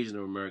 the invasion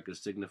of America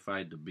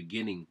signified the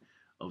beginning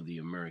of the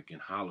American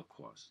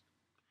Holocaust.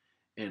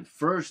 And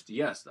first,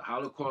 yes, the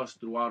Holocaust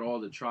throughout all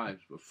the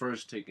tribes, but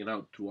first taken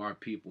out through our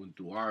people and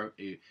through our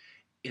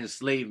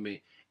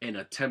enslavement and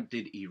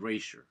attempted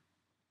erasure.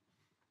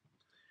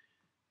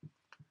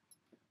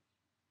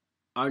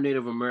 Our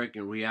Native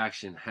American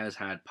reaction has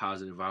had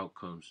positive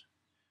outcomes,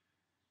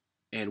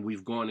 and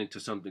we've gone into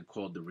something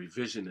called the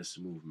revisionist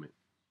movement.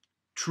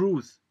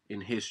 Truth in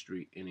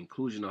history and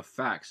inclusion of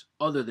facts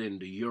other than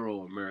the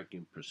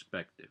Euro-American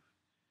perspective.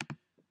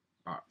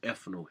 Our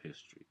ethno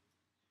history.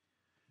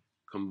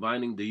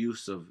 Combining the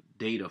use of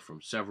data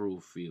from several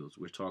fields.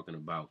 We're talking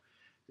about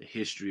the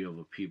history of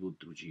a people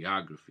through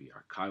geography,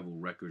 archival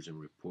records and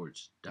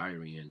reports,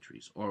 diary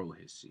entries, oral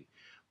history,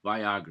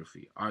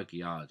 biography,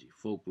 archaeology,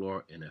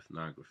 folklore, and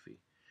ethnography.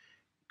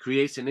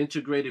 Creates an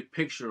integrated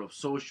picture of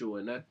social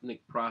and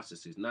ethnic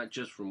processes, not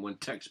just from one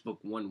textbook,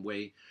 one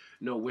way.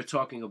 No, we're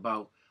talking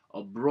about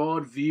a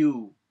broad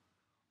view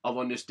of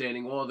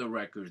understanding all the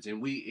records.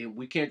 And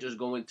we can't just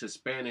go into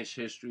Spanish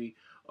history,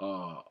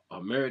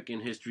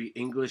 American history,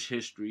 English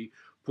history,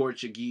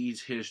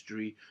 Portuguese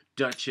history,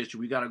 Dutch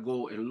history. We got to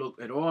go and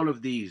look at all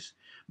of these,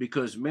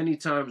 because many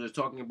times they're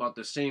talking about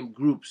the same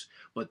groups,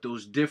 but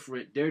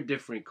their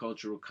different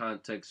cultural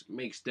context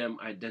makes them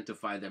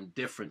identify them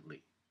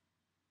differently.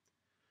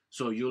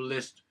 So you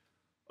list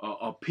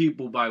a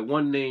people by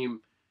one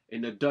name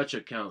in the Dutch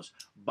accounts,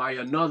 by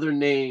another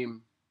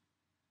name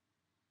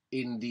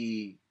in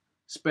the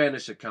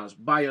Spanish accounts,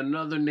 by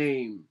another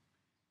name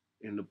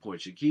in the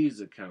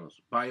Portuguese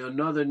accounts, by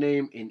another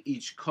name in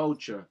each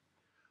culture.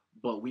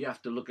 But we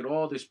have to look at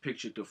all this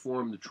picture to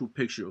form the true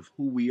picture of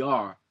who we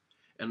are,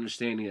 and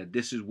understanding that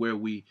this is where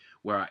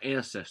our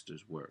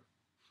ancestors were.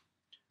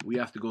 We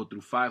have to go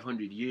through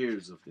 500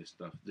 years of this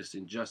stuff, this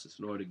injustice,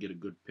 in order to get a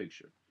good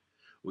picture.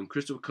 When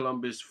Christopher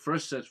Columbus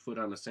first sets foot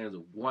on the sands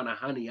of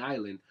Guanahani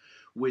Island,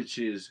 which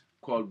is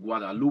called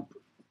Guadalupe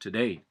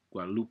today,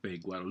 Guadalupe,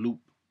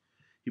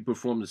 he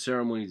performed the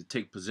ceremony to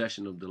take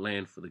possession of the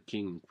land for the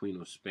King and Queen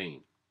of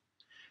Spain.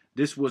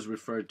 This was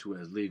referred to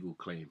as legal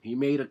claim. He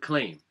made a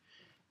claim.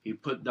 He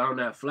put down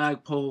that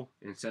flagpole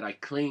and said, I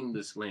claim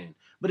this land.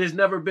 But it's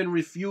never been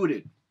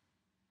refuted.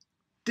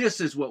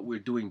 This is what we're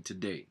doing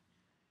today,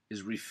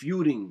 is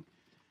refuting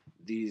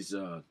these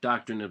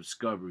doctrine of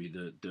discovery,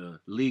 the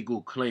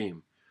legal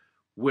claim,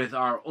 with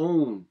our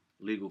own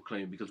legal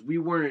claim, because we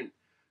weren't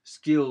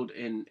skilled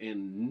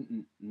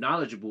and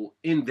knowledgeable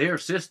in their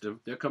system.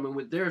 They're coming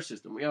with their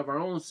system. We have our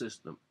own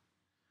system.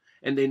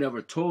 And they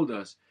never told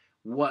us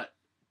what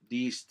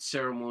these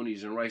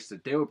ceremonies and rites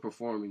that they were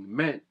performing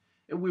meant.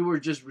 And we were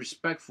just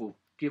respectful,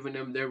 giving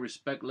them their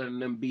respect, letting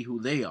them be who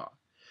they are.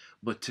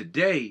 But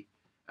today,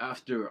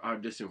 after our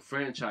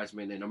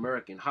disenfranchisement and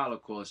American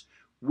Holocaust,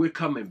 we're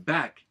coming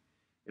back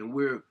and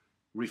we're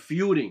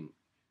refuting,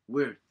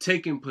 we're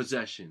taking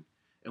possession,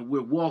 and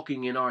we're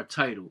walking in our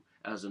title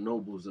as the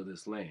nobles of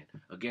this land.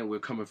 Again, we're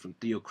coming from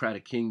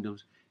theocratic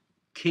kingdoms,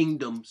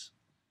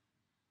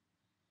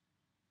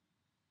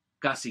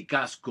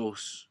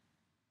 cacicascos,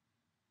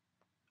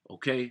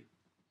 okay?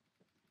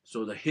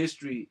 So the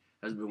history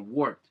has been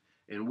warped,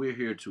 and we're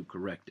here to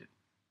correct it.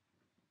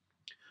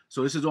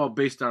 So this is all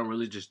based on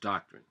religious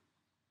doctrine.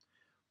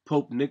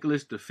 Pope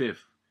Nicholas V,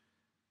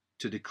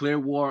 to declare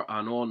war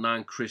on all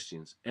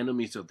non-Christians,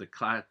 enemies of the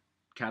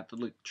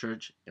Catholic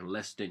Church, and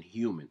less than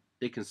human.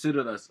 They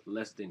considered us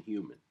less than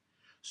human.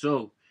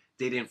 So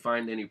they didn't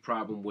find any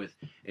problem with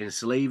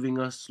enslaving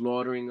us,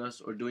 slaughtering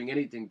us, or doing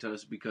anything to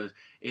us, because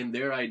in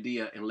their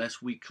idea,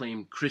 unless we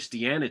claim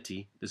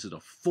Christianity, this is a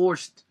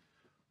forced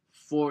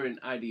foreign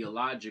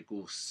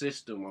ideological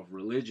system of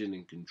religion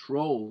and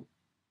control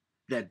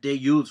that they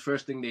used.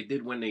 First thing they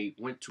did when they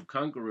went to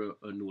conquer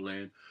a new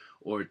land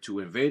or to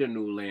invade a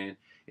new land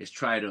is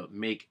try to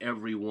make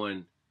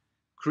everyone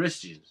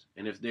Christians.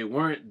 And if they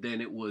weren't,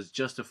 then it was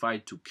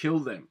justified to kill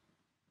them.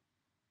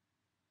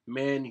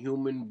 Man,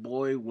 human,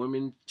 boy,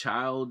 woman,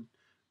 child,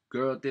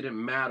 girl, it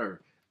didn't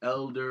matter,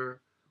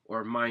 elder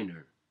or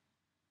minor.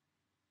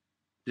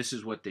 This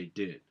is what they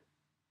did.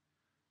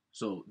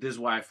 So this is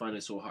why I find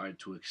it so hard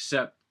to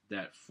accept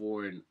that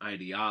foreign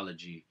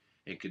ideology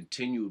and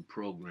continued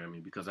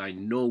programming, because I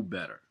know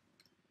better.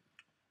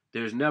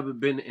 There's never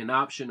been an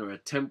option or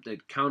attempt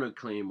at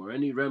counterclaim or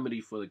any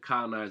remedy for the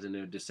colonized and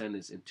their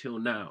descendants until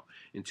now,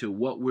 until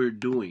what we're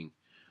doing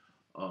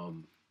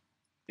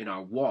in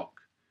our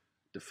walk,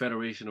 the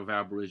Federation of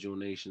Aboriginal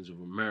Nations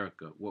of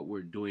America, what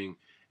we're doing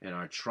in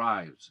our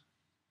tribes,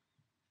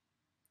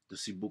 the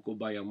Sibuko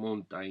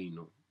Bayamon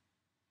Taino,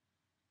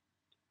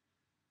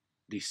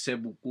 the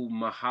Sebuku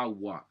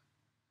Mahawa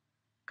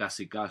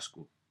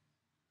Kasikasco.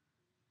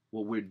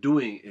 What we're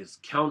doing is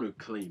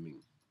counterclaiming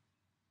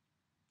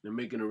and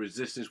making a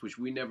resistance which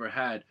we never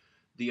had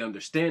the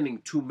understanding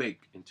to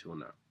make until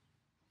now.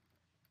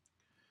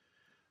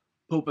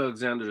 Pope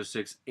Alexander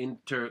VI,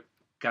 Inter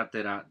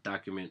Caetera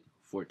document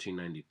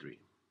 1493,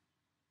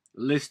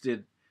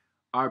 listed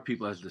our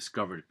people as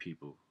discovered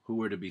people who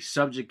were to be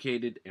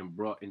subjugated and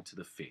brought into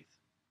the faith.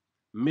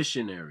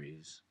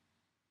 Missionaries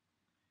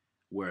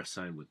were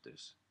assigned with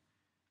this.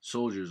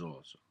 Soldiers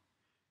also.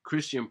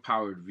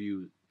 Christian-powered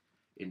viewed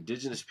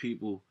indigenous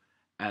people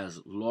as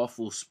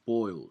lawful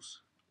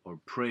spoils or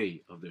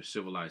prey of their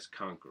civilized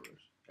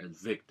conquerors,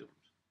 as victims,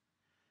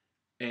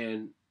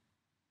 and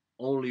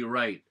only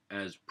right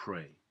as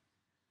prey.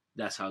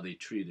 That's how they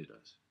treated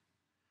us.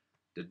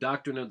 The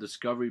doctrine of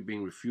discovery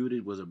being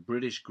refuted was a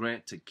British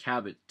grant to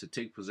Cabot to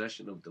take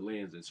possession of the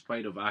lands in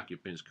spite of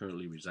occupants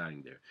currently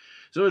residing there.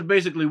 So it's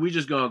basically, we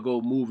just gonna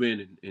go move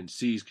in and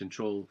seize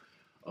control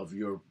of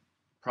your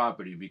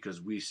property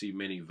because we see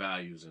many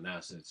values and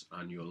assets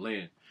on your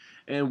land.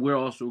 And we're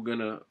also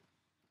gonna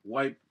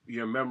wipe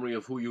your memory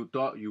of who you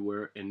thought you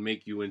were and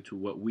make you into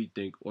what we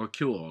think, or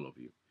kill all of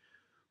you.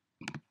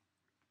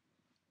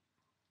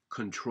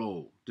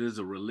 Control. There's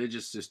a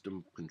religious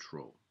system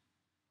control.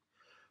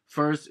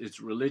 First, it's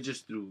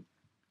religious through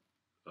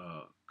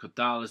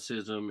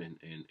Catholicism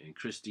and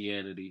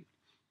Christianity.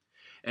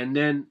 And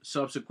then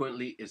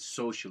subsequently, it's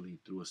socially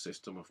through a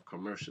system of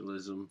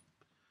commercialism,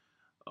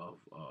 of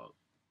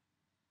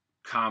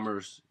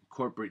commerce,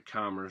 corporate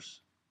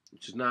commerce,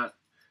 which is not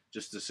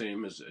just the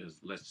same as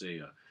let's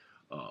say,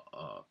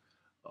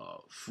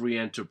 free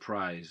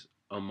enterprise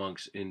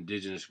amongst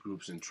indigenous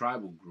groups and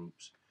tribal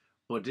groups.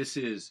 But this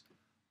is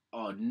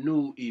a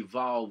new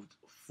evolved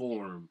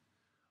form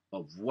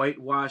of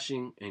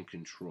whitewashing and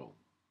control.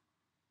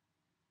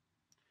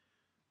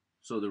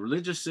 So the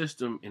religious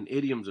system and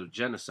idioms of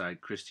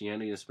genocide,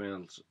 Christianity,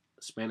 and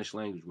Spanish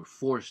language were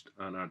forced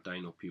on our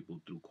Taino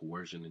people through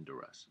coercion and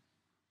duress.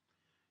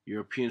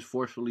 Europeans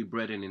forcefully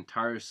bred an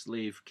entire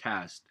slave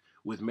caste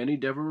with many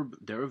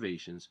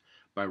derivations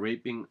by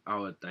raping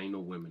our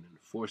Taino women and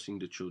forcing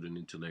the children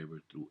into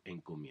labor through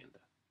encomienda.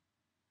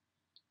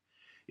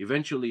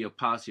 Eventually, a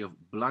policy of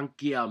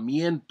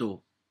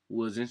blanqueamiento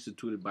was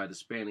instituted by the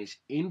Spanish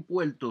in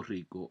Puerto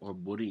Rico, or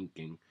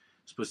Borinquen,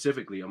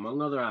 specifically,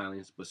 among other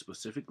islands, but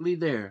specifically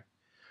there,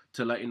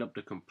 to lighten up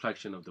the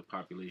complexion of the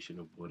population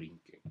of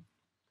Borinquen.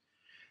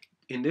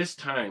 In this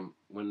time,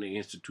 when they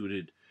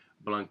instituted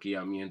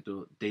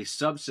blanqueamiento, they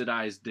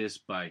subsidized this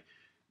by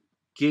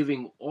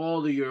giving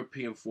all the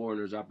European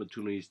foreigners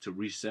opportunities to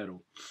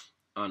resettle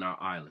on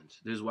our islands.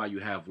 This is why you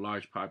have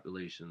large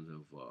populations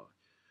of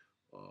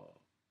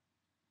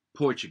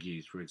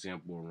Portuguese, for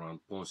example, around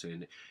Ponce,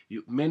 and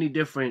many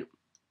different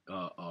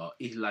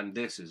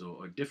Islandeses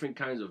or different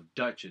kinds of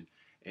Dutch and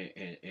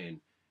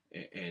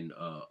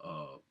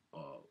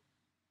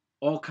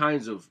all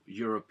kinds of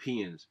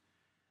Europeans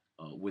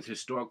with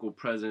historical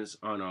presence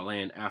on our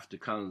land after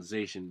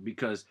colonization,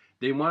 because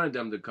they wanted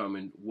them to come,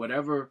 and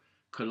whatever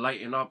could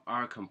lighten up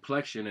our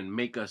complexion and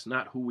make us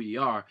not who we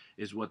are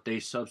is what they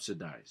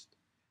subsidized,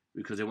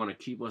 because they want to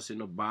keep us in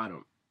the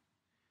bottom.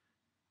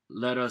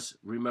 let us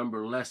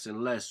remember less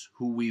and less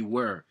who we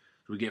were.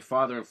 We get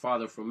farther and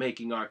farther from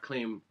making our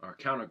claim, our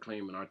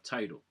counterclaim, and our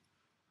title.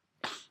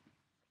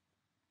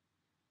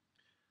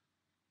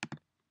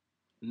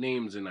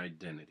 Names and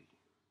identity.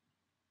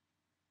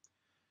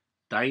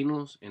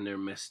 Tainos and their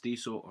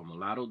mestizo or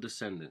mulatto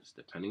descendants,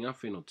 depending on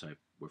phenotype,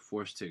 were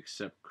forced to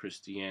accept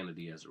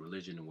Christianity as a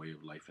religion and way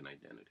of life and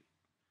identity.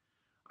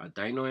 Our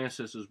Taino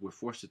ancestors were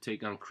forced to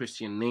take on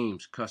Christian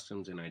names,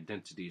 customs, and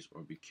identities,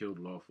 or be killed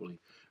lawfully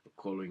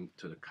according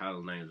to the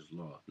colonizer's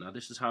law. Now,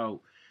 this is how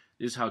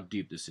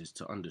deep this is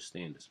to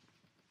understand this.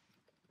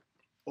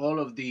 All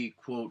of the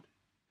quote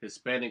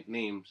Hispanic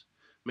names,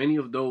 many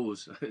of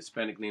those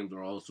Hispanic names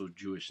are also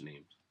Jewish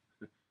names,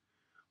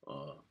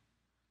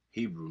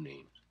 Hebrew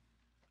names,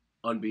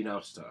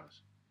 unbeknownst to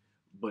us.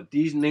 But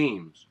these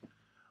names,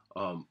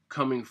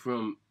 coming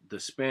from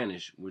the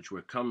Spanish, which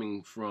were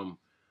coming from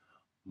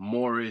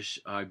Moorish,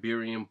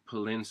 Iberian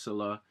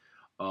Peninsula,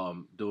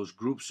 those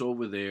groups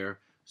over there,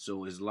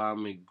 so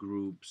Islamic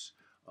groups,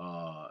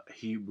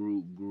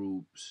 Hebrew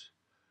groups,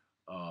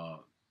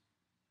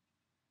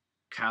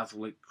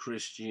 Catholic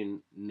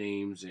Christian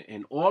names,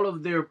 and all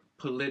of their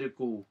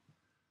political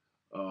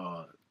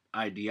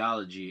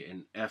ideology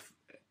and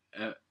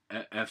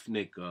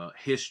ethnic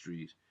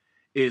histories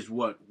is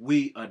what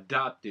we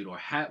adopted or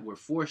were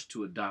forced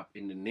to adopt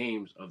in the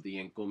names of the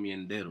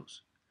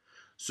encomienderos.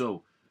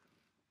 So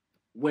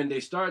when they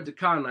started to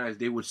colonize,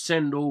 they would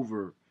send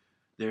over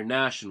their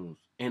nationals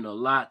in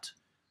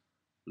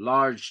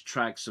large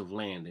tracts of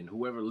land, and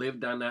whoever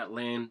lived on that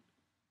land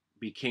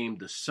became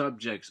the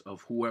subjects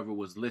of whoever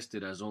was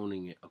listed as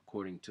owning it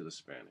according to the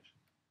Spanish.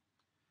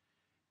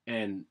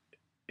 And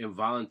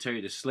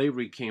involuntary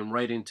slavery came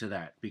right into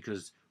that,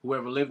 because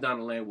whoever lived on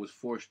the land was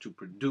forced to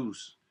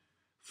produce,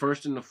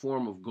 first in the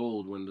form of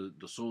gold when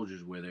the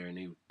soldiers were there, and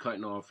they were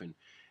cutting off and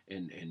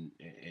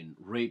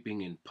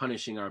raping and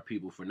punishing our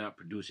people for not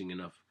producing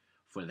enough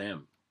for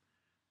them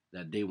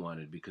that they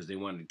wanted, because they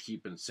wanted to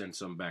keep and send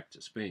some back to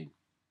Spain.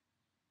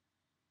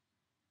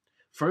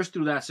 First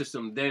through that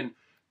system, then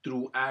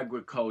through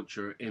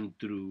agriculture and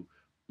through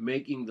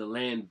making the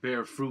land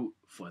bear fruit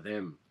for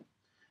them.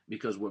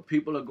 Because what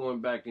people are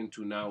going back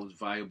into now is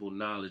viable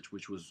knowledge,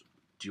 which was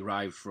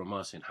derived from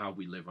us and how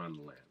we live on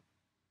the land.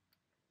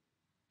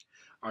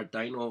 Our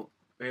Taino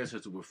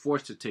ancestors were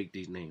forced to take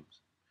these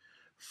names.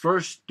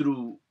 First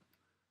through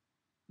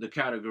the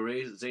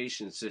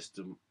categorization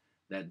system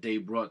that they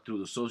brought through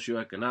the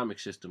socioeconomic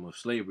system of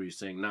slavery,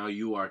 saying now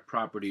you are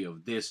property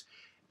of this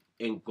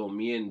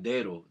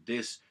encomiendero,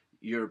 this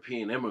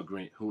European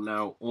immigrant who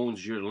now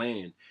owns your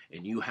land,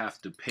 and you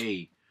have to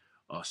pay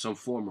some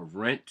form of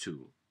rent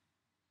to.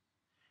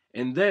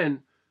 And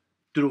then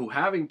through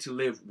having to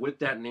live with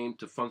that name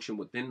to function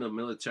within the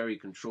military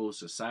controlled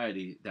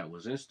society that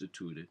was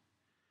instituted,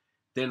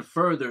 then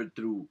further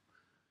through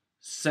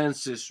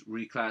census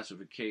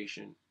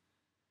reclassification,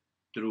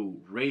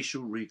 through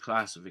racial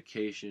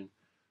reclassification,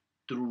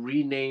 through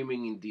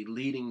renaming and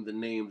deleting the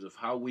names of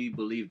how we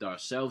believed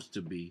ourselves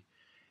to be,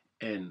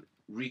 and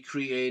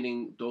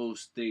recreating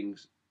those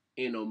things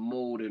in a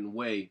mode and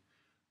way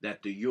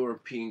that the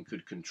European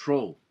could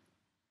control.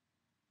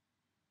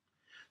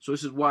 So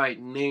this is why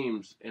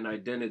names and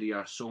identity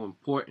are so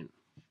important.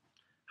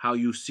 How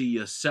you see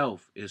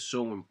yourself is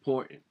so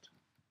important.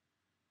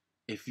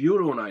 If you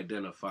don't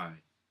identify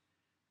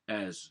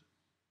as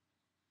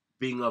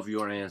being of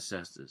your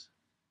ancestors,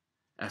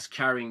 as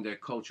carrying their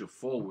culture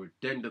forward,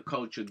 then the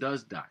culture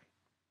does die.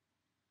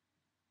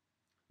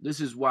 This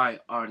is why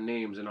our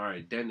names and our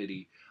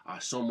identity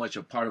are so much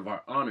a part of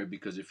our honor,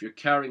 because if you're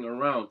carrying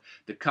around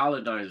the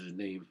colonizer's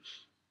name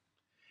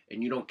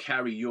and you don't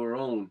carry your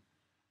own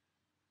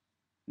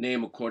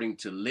name according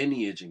to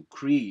lineage and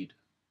creed,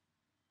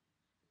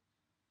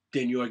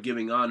 then you are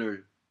giving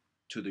honor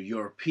to the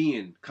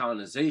European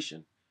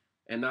colonization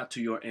and not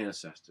to your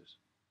ancestors.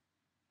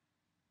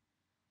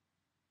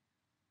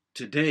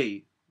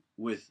 Today,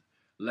 with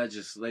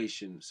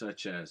legislation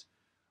such as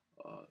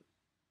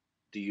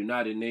the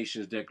United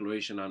Nations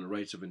Declaration on the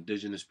Rights of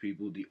Indigenous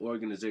People, the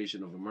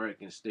Organization of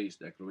American States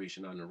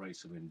Declaration on the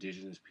Rights of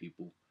Indigenous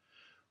People,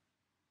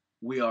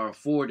 we are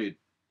afforded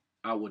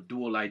our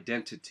dual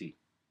identity,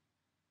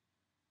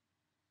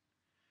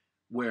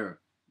 where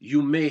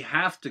you may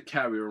have to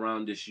carry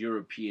around this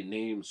European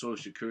name,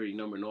 social security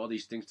number, and all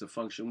these things to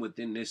function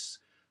within this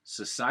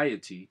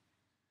society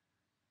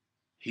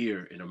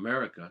here in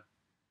America,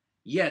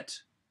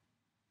 yet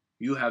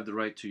you have the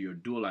right to your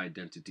dual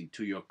identity,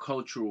 to your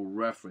cultural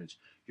reference,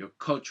 your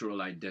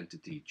cultural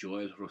identity.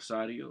 Joel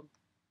Rosario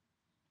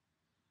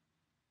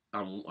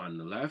on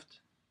the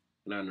left,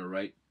 and on the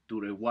right,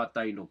 Tureygua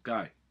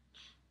Presents.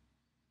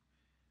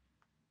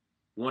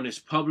 One is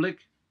public,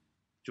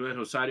 Joel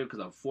Rosario, because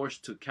I'm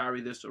forced to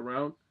carry this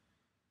around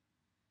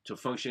to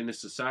function in this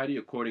society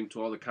according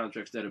to all the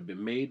contracts that have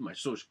been made, my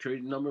social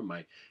security number,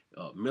 my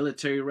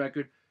military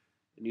record,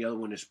 and the other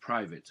one is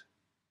private,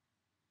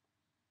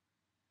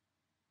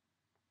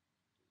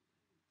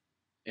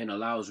 and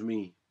allows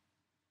me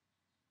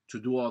to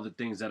do all the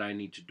things that I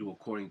need to do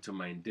according to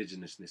my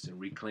indigenousness and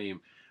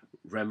reclaim,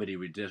 remedy,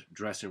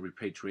 redress, and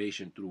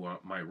repatriation through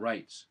my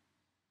rights.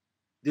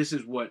 This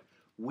is what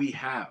we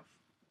have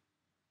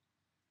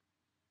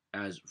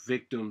as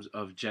victims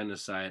of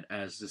genocide,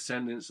 as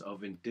descendants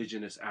of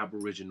indigenous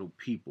Aboriginal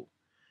people.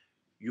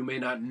 You may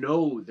not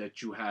know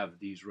that you have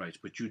these rights,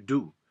 but you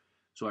do.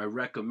 So I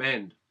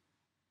recommend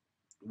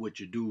what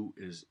you do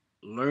is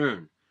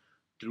learn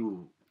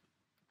through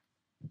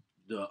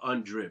the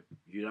UNDRIP,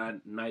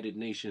 United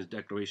Nations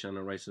Declaration on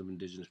the Rights of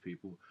Indigenous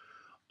People,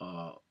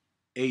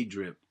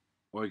 ADRIP,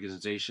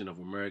 Organization of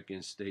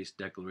American States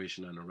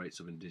Declaration on the Rights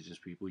of Indigenous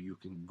People. You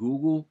can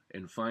Google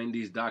and find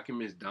these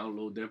documents,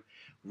 download them,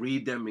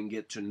 read them, and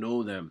get to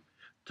know them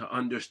to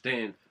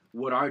understand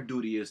what our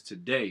duty is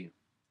today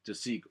to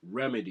seek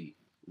remedy,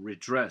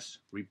 redress,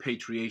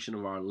 repatriation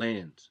of our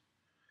lands,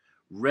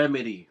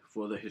 remedy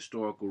for the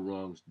historical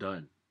wrongs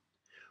done,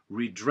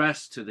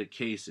 redress to the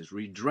cases,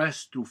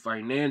 redress through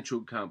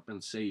financial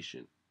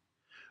compensation,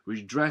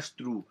 redress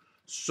through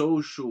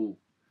social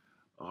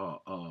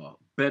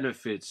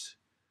benefits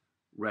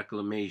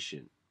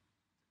reclamation,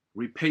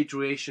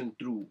 repatriation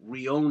through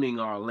reowning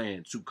our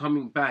land, so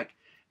coming back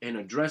and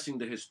addressing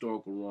the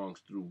historical wrongs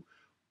through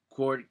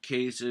court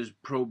cases,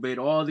 probate,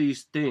 all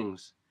these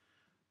things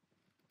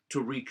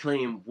to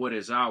reclaim what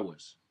is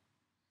ours.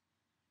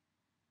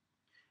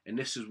 And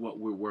this is what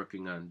we're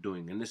working on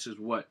doing, and this is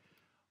what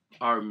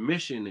our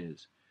mission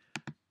is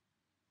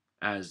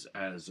as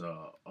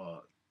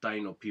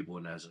Taino people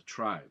and as a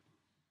tribe.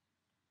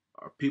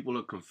 Our people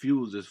are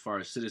confused as far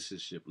as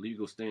citizenship,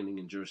 legal standing,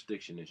 and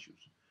jurisdiction issues.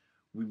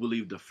 We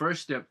believe the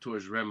first step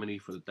towards remedy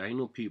for the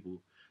Taino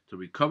people to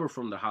recover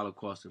from the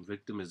Holocaust and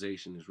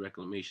victimization is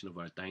reclamation of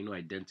our Taino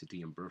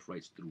identity and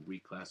birthrights through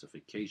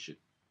reclassification.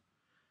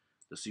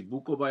 The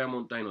Sibuko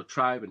Bayamon Taino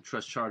Tribe and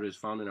Trust Charter is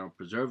founded on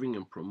preserving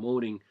and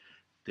promoting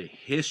the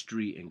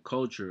history and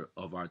culture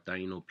of our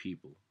Taino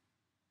people.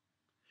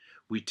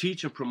 We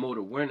teach and promote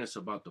awareness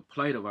about the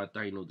plight of our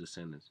Taino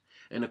descendants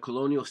and the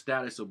colonial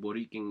status of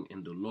Borican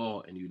in the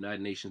law and the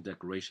United Nations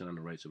Declaration on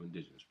the Rights of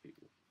Indigenous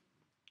People.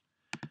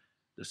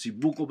 The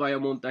Sibuko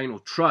Bayamon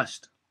Taino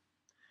Trust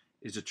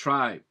is a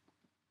tribe,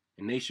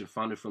 a nation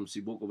founded from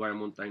Sibuko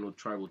Bayamon Taino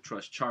Tribal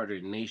Trust Charter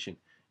Nation.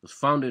 It was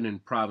founded in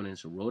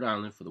Providence, Rhode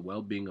Island, for the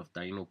well-being of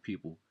Taino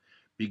people,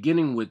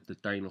 beginning with the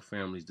Taino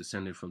families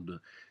descended from the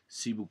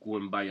Sibuko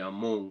and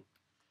Bayamon,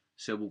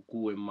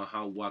 Sebuku and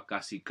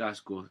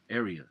Mahawakasikasco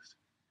areas.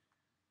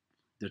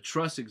 The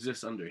trust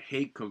exists under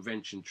Hague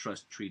Convention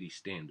Trust Treaty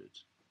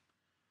standards.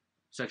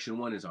 Section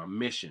 1 is our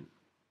mission,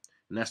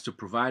 and that's to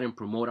provide and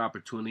promote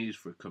opportunities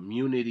for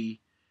community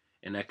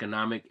and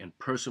economic and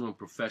personal and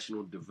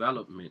professional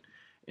development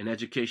and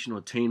educational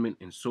attainment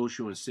and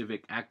social and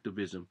civic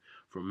activism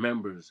for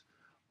members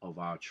of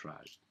our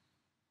tribe.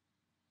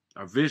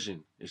 Our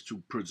vision is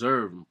to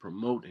preserve and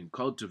promote and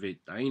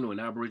cultivate Taino and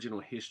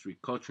Aboriginal history,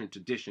 culture, and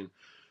tradition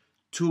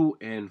to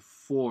and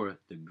for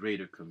the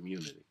greater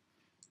community.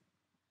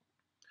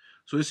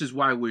 So this is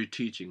why we're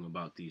teaching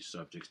about these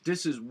subjects.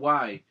 This is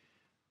why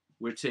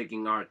we're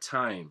taking our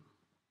time.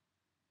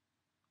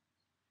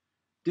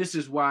 This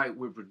is why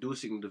we're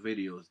producing the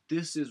videos.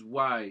 This is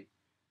why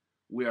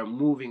we are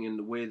moving in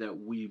the way that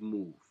we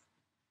move,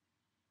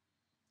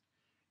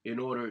 in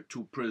order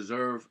to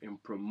preserve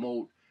and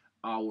promote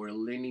our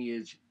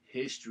lineage,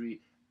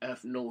 history,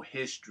 ethno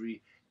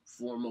history,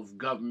 form of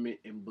government,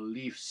 and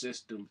belief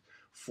systems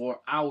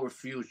for our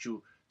future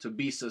to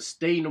be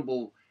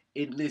sustainable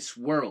in this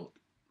world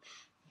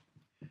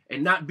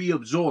and not be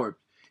absorbed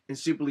and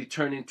simply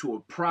turn into a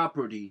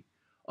property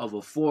of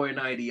a foreign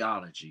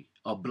ideology,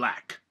 a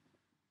black.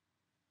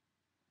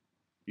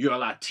 You're a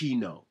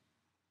Latino.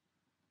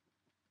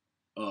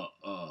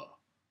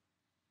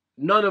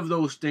 None of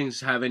those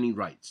things have any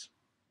rights.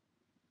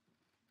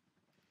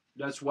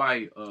 That's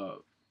why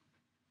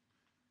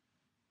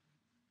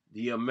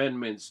the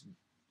amendments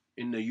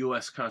in the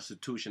U.S.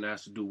 Constitution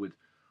has to do with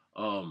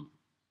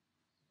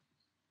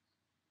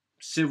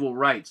civil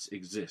rights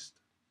exist.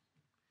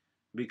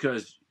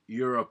 Because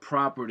you're a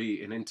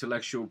property, an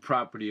intellectual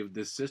property of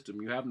this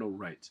system. You have no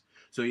rights.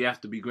 So you have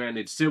to be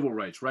granted civil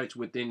rights, rights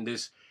within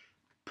this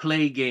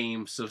play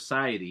game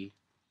society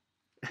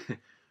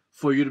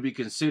for you to be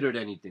considered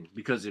anything.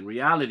 Because in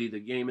reality,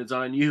 the game is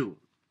on you,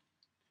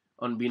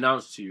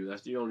 unbeknownst to you.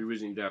 That's the only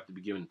reason you have to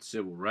be given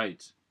civil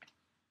rights.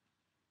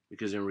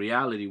 Because in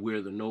reality,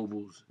 we're the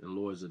nobles and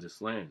lords of this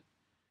land.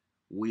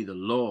 We the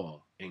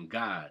law and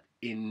God,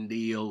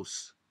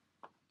 Indios.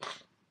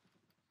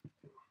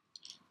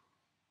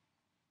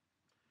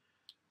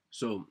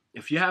 So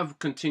if you have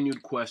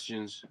continued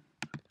questions,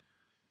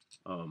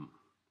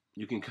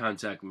 you can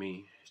contact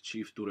me,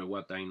 Chief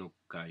Tureygua Taino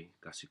Kai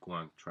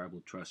Kasikuan,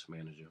 Tribal Trust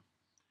Manager,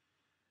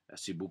 at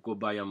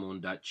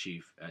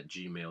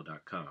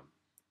sibukobayamon.chief@gmail.com.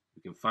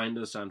 You can find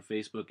us on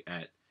Facebook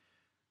at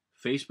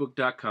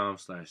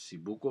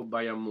facebook.com/Sibuko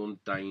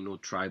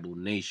Taino Tribal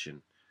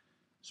Nation,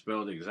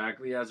 spelled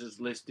exactly as it's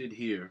listed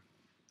here,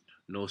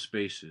 no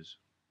spaces.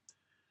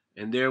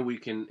 And there we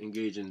can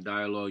engage in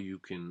dialogue. You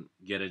can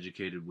get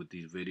educated with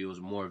these videos.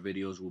 More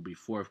videos will be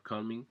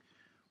forthcoming.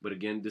 But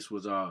again, this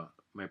was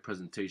my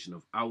presentation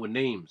of our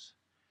names,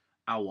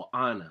 our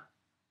honor,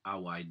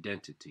 our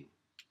identity.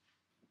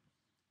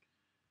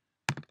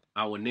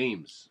 Our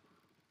names,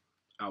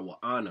 our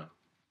honor,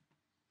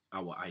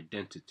 our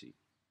identity.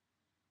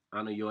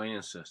 Honor your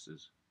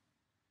ancestors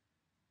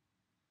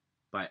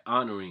by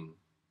honoring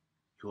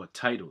your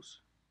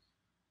titles,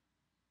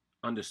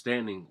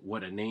 understanding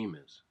what a name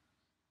is,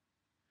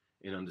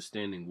 and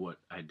understanding what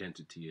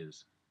identity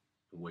is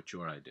and what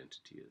your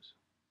identity is.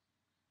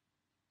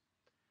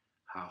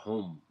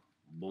 Hahom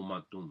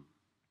bomatum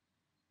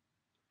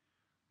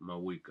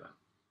mawika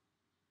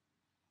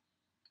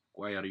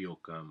kwayari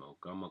okama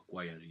okama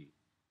kwayari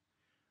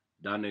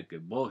daneke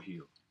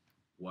bohio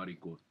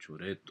wariko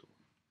choreto.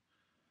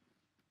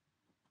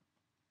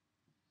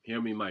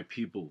 Hear me, my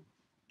people.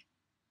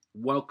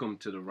 Welcome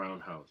to the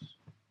roundhouse.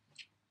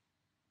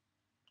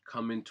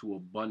 Come into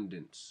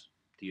abundance,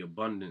 the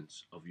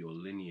abundance of your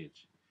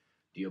lineage,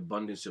 the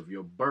abundance of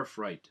your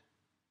birthright,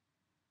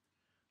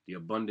 the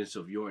abundance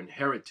of your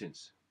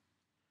inheritance,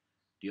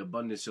 the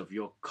abundance of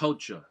your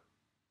culture,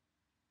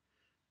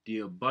 the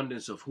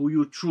abundance of who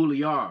you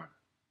truly are,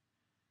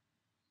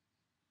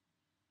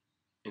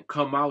 and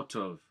come out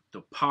of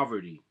the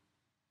poverty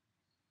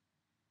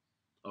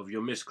of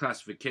your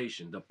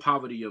misclassification, the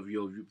poverty of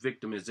your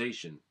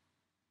victimization,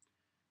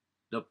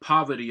 the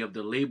poverty of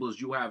the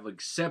labels you have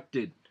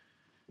accepted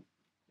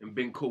and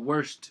been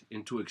coerced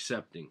into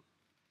accepting,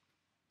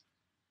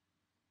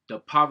 the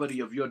poverty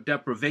of your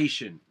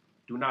deprivation.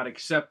 Do not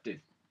accept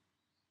it.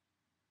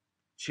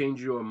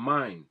 Change your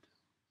mind.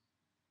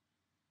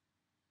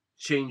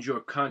 Change your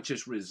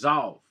conscious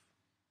resolve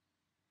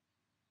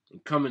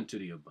and come into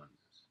the abundance.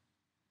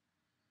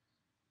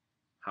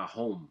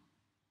 Hahom.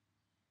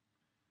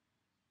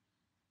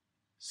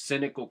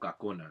 Seneko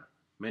kakona.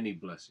 Many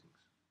blessings.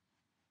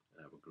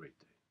 And have a great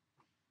day.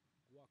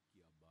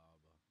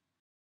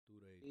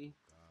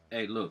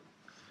 Hey, look.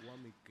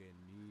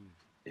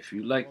 If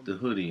you like the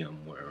hoodie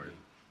I'm wearing,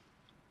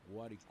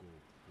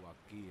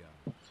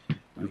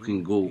 you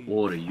can go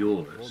order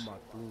yours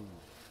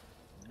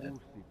at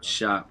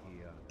shop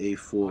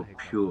A4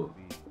 Pure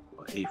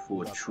or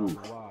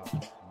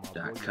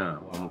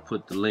A4Truth.com. I'm going to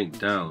put the link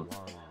down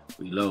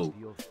below.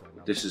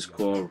 This is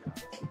called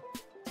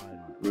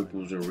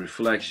Ripples and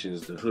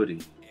Reflections, the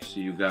hoodie. So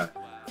you got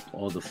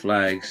all the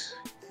flags.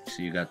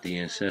 So you got the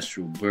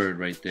ancestral bird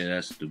right there.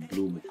 That's the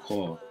blue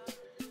macaw.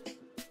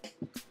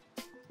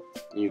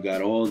 And you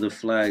got all the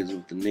flags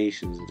of the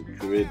nations of the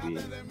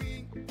Caribbean.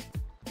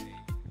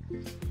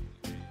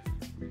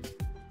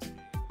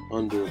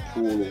 Under a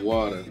pool of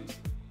water,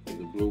 where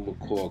the blue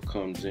macaw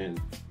comes in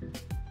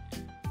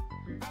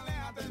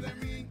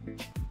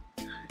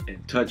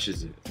and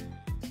touches it.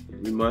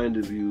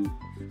 Reminding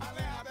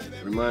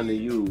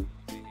you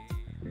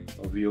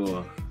of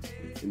your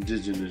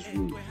indigenous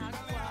roots,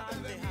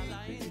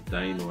 the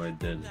Taino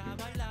identity.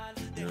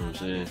 You know what I'm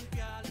saying?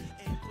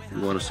 If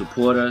you want to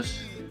support us,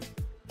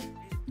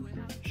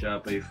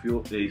 shop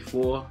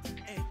A4.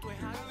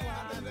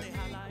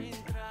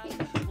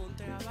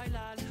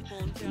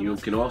 You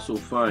can also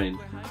find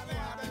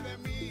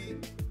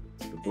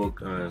the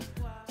book on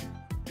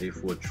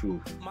A4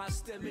 Truth,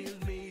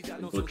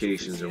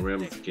 Implications and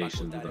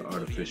Ramifications of the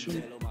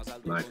Artificial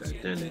Black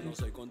Identity,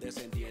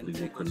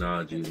 Legal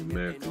Chronology of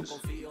Americas,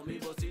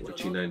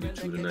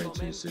 1492 to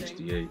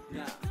 1968.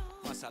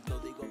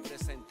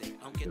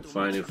 You can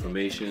find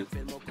information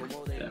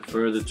that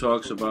further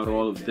talks about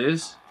all of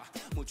this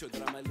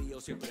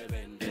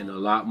and a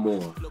lot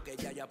more.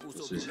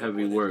 This is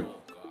heavy work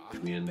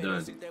being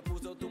done.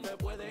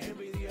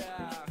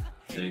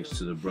 Thanks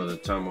to the brother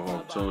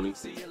Tomahawk Tony.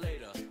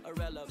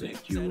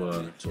 Thank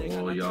you to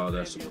all y'all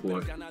that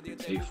support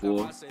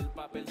A4,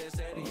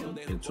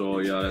 and to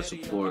all y'all that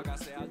support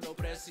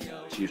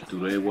Chief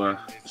Tureygua,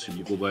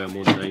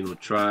 Taino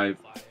Tribe,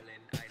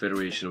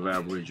 Federation of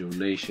Aboriginal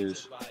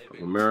Nations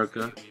of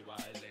America,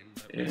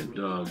 and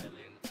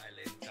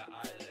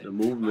the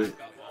movement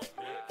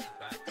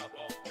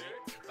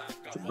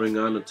to bring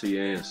honor to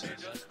your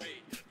ancestors.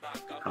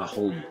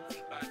 Hahom.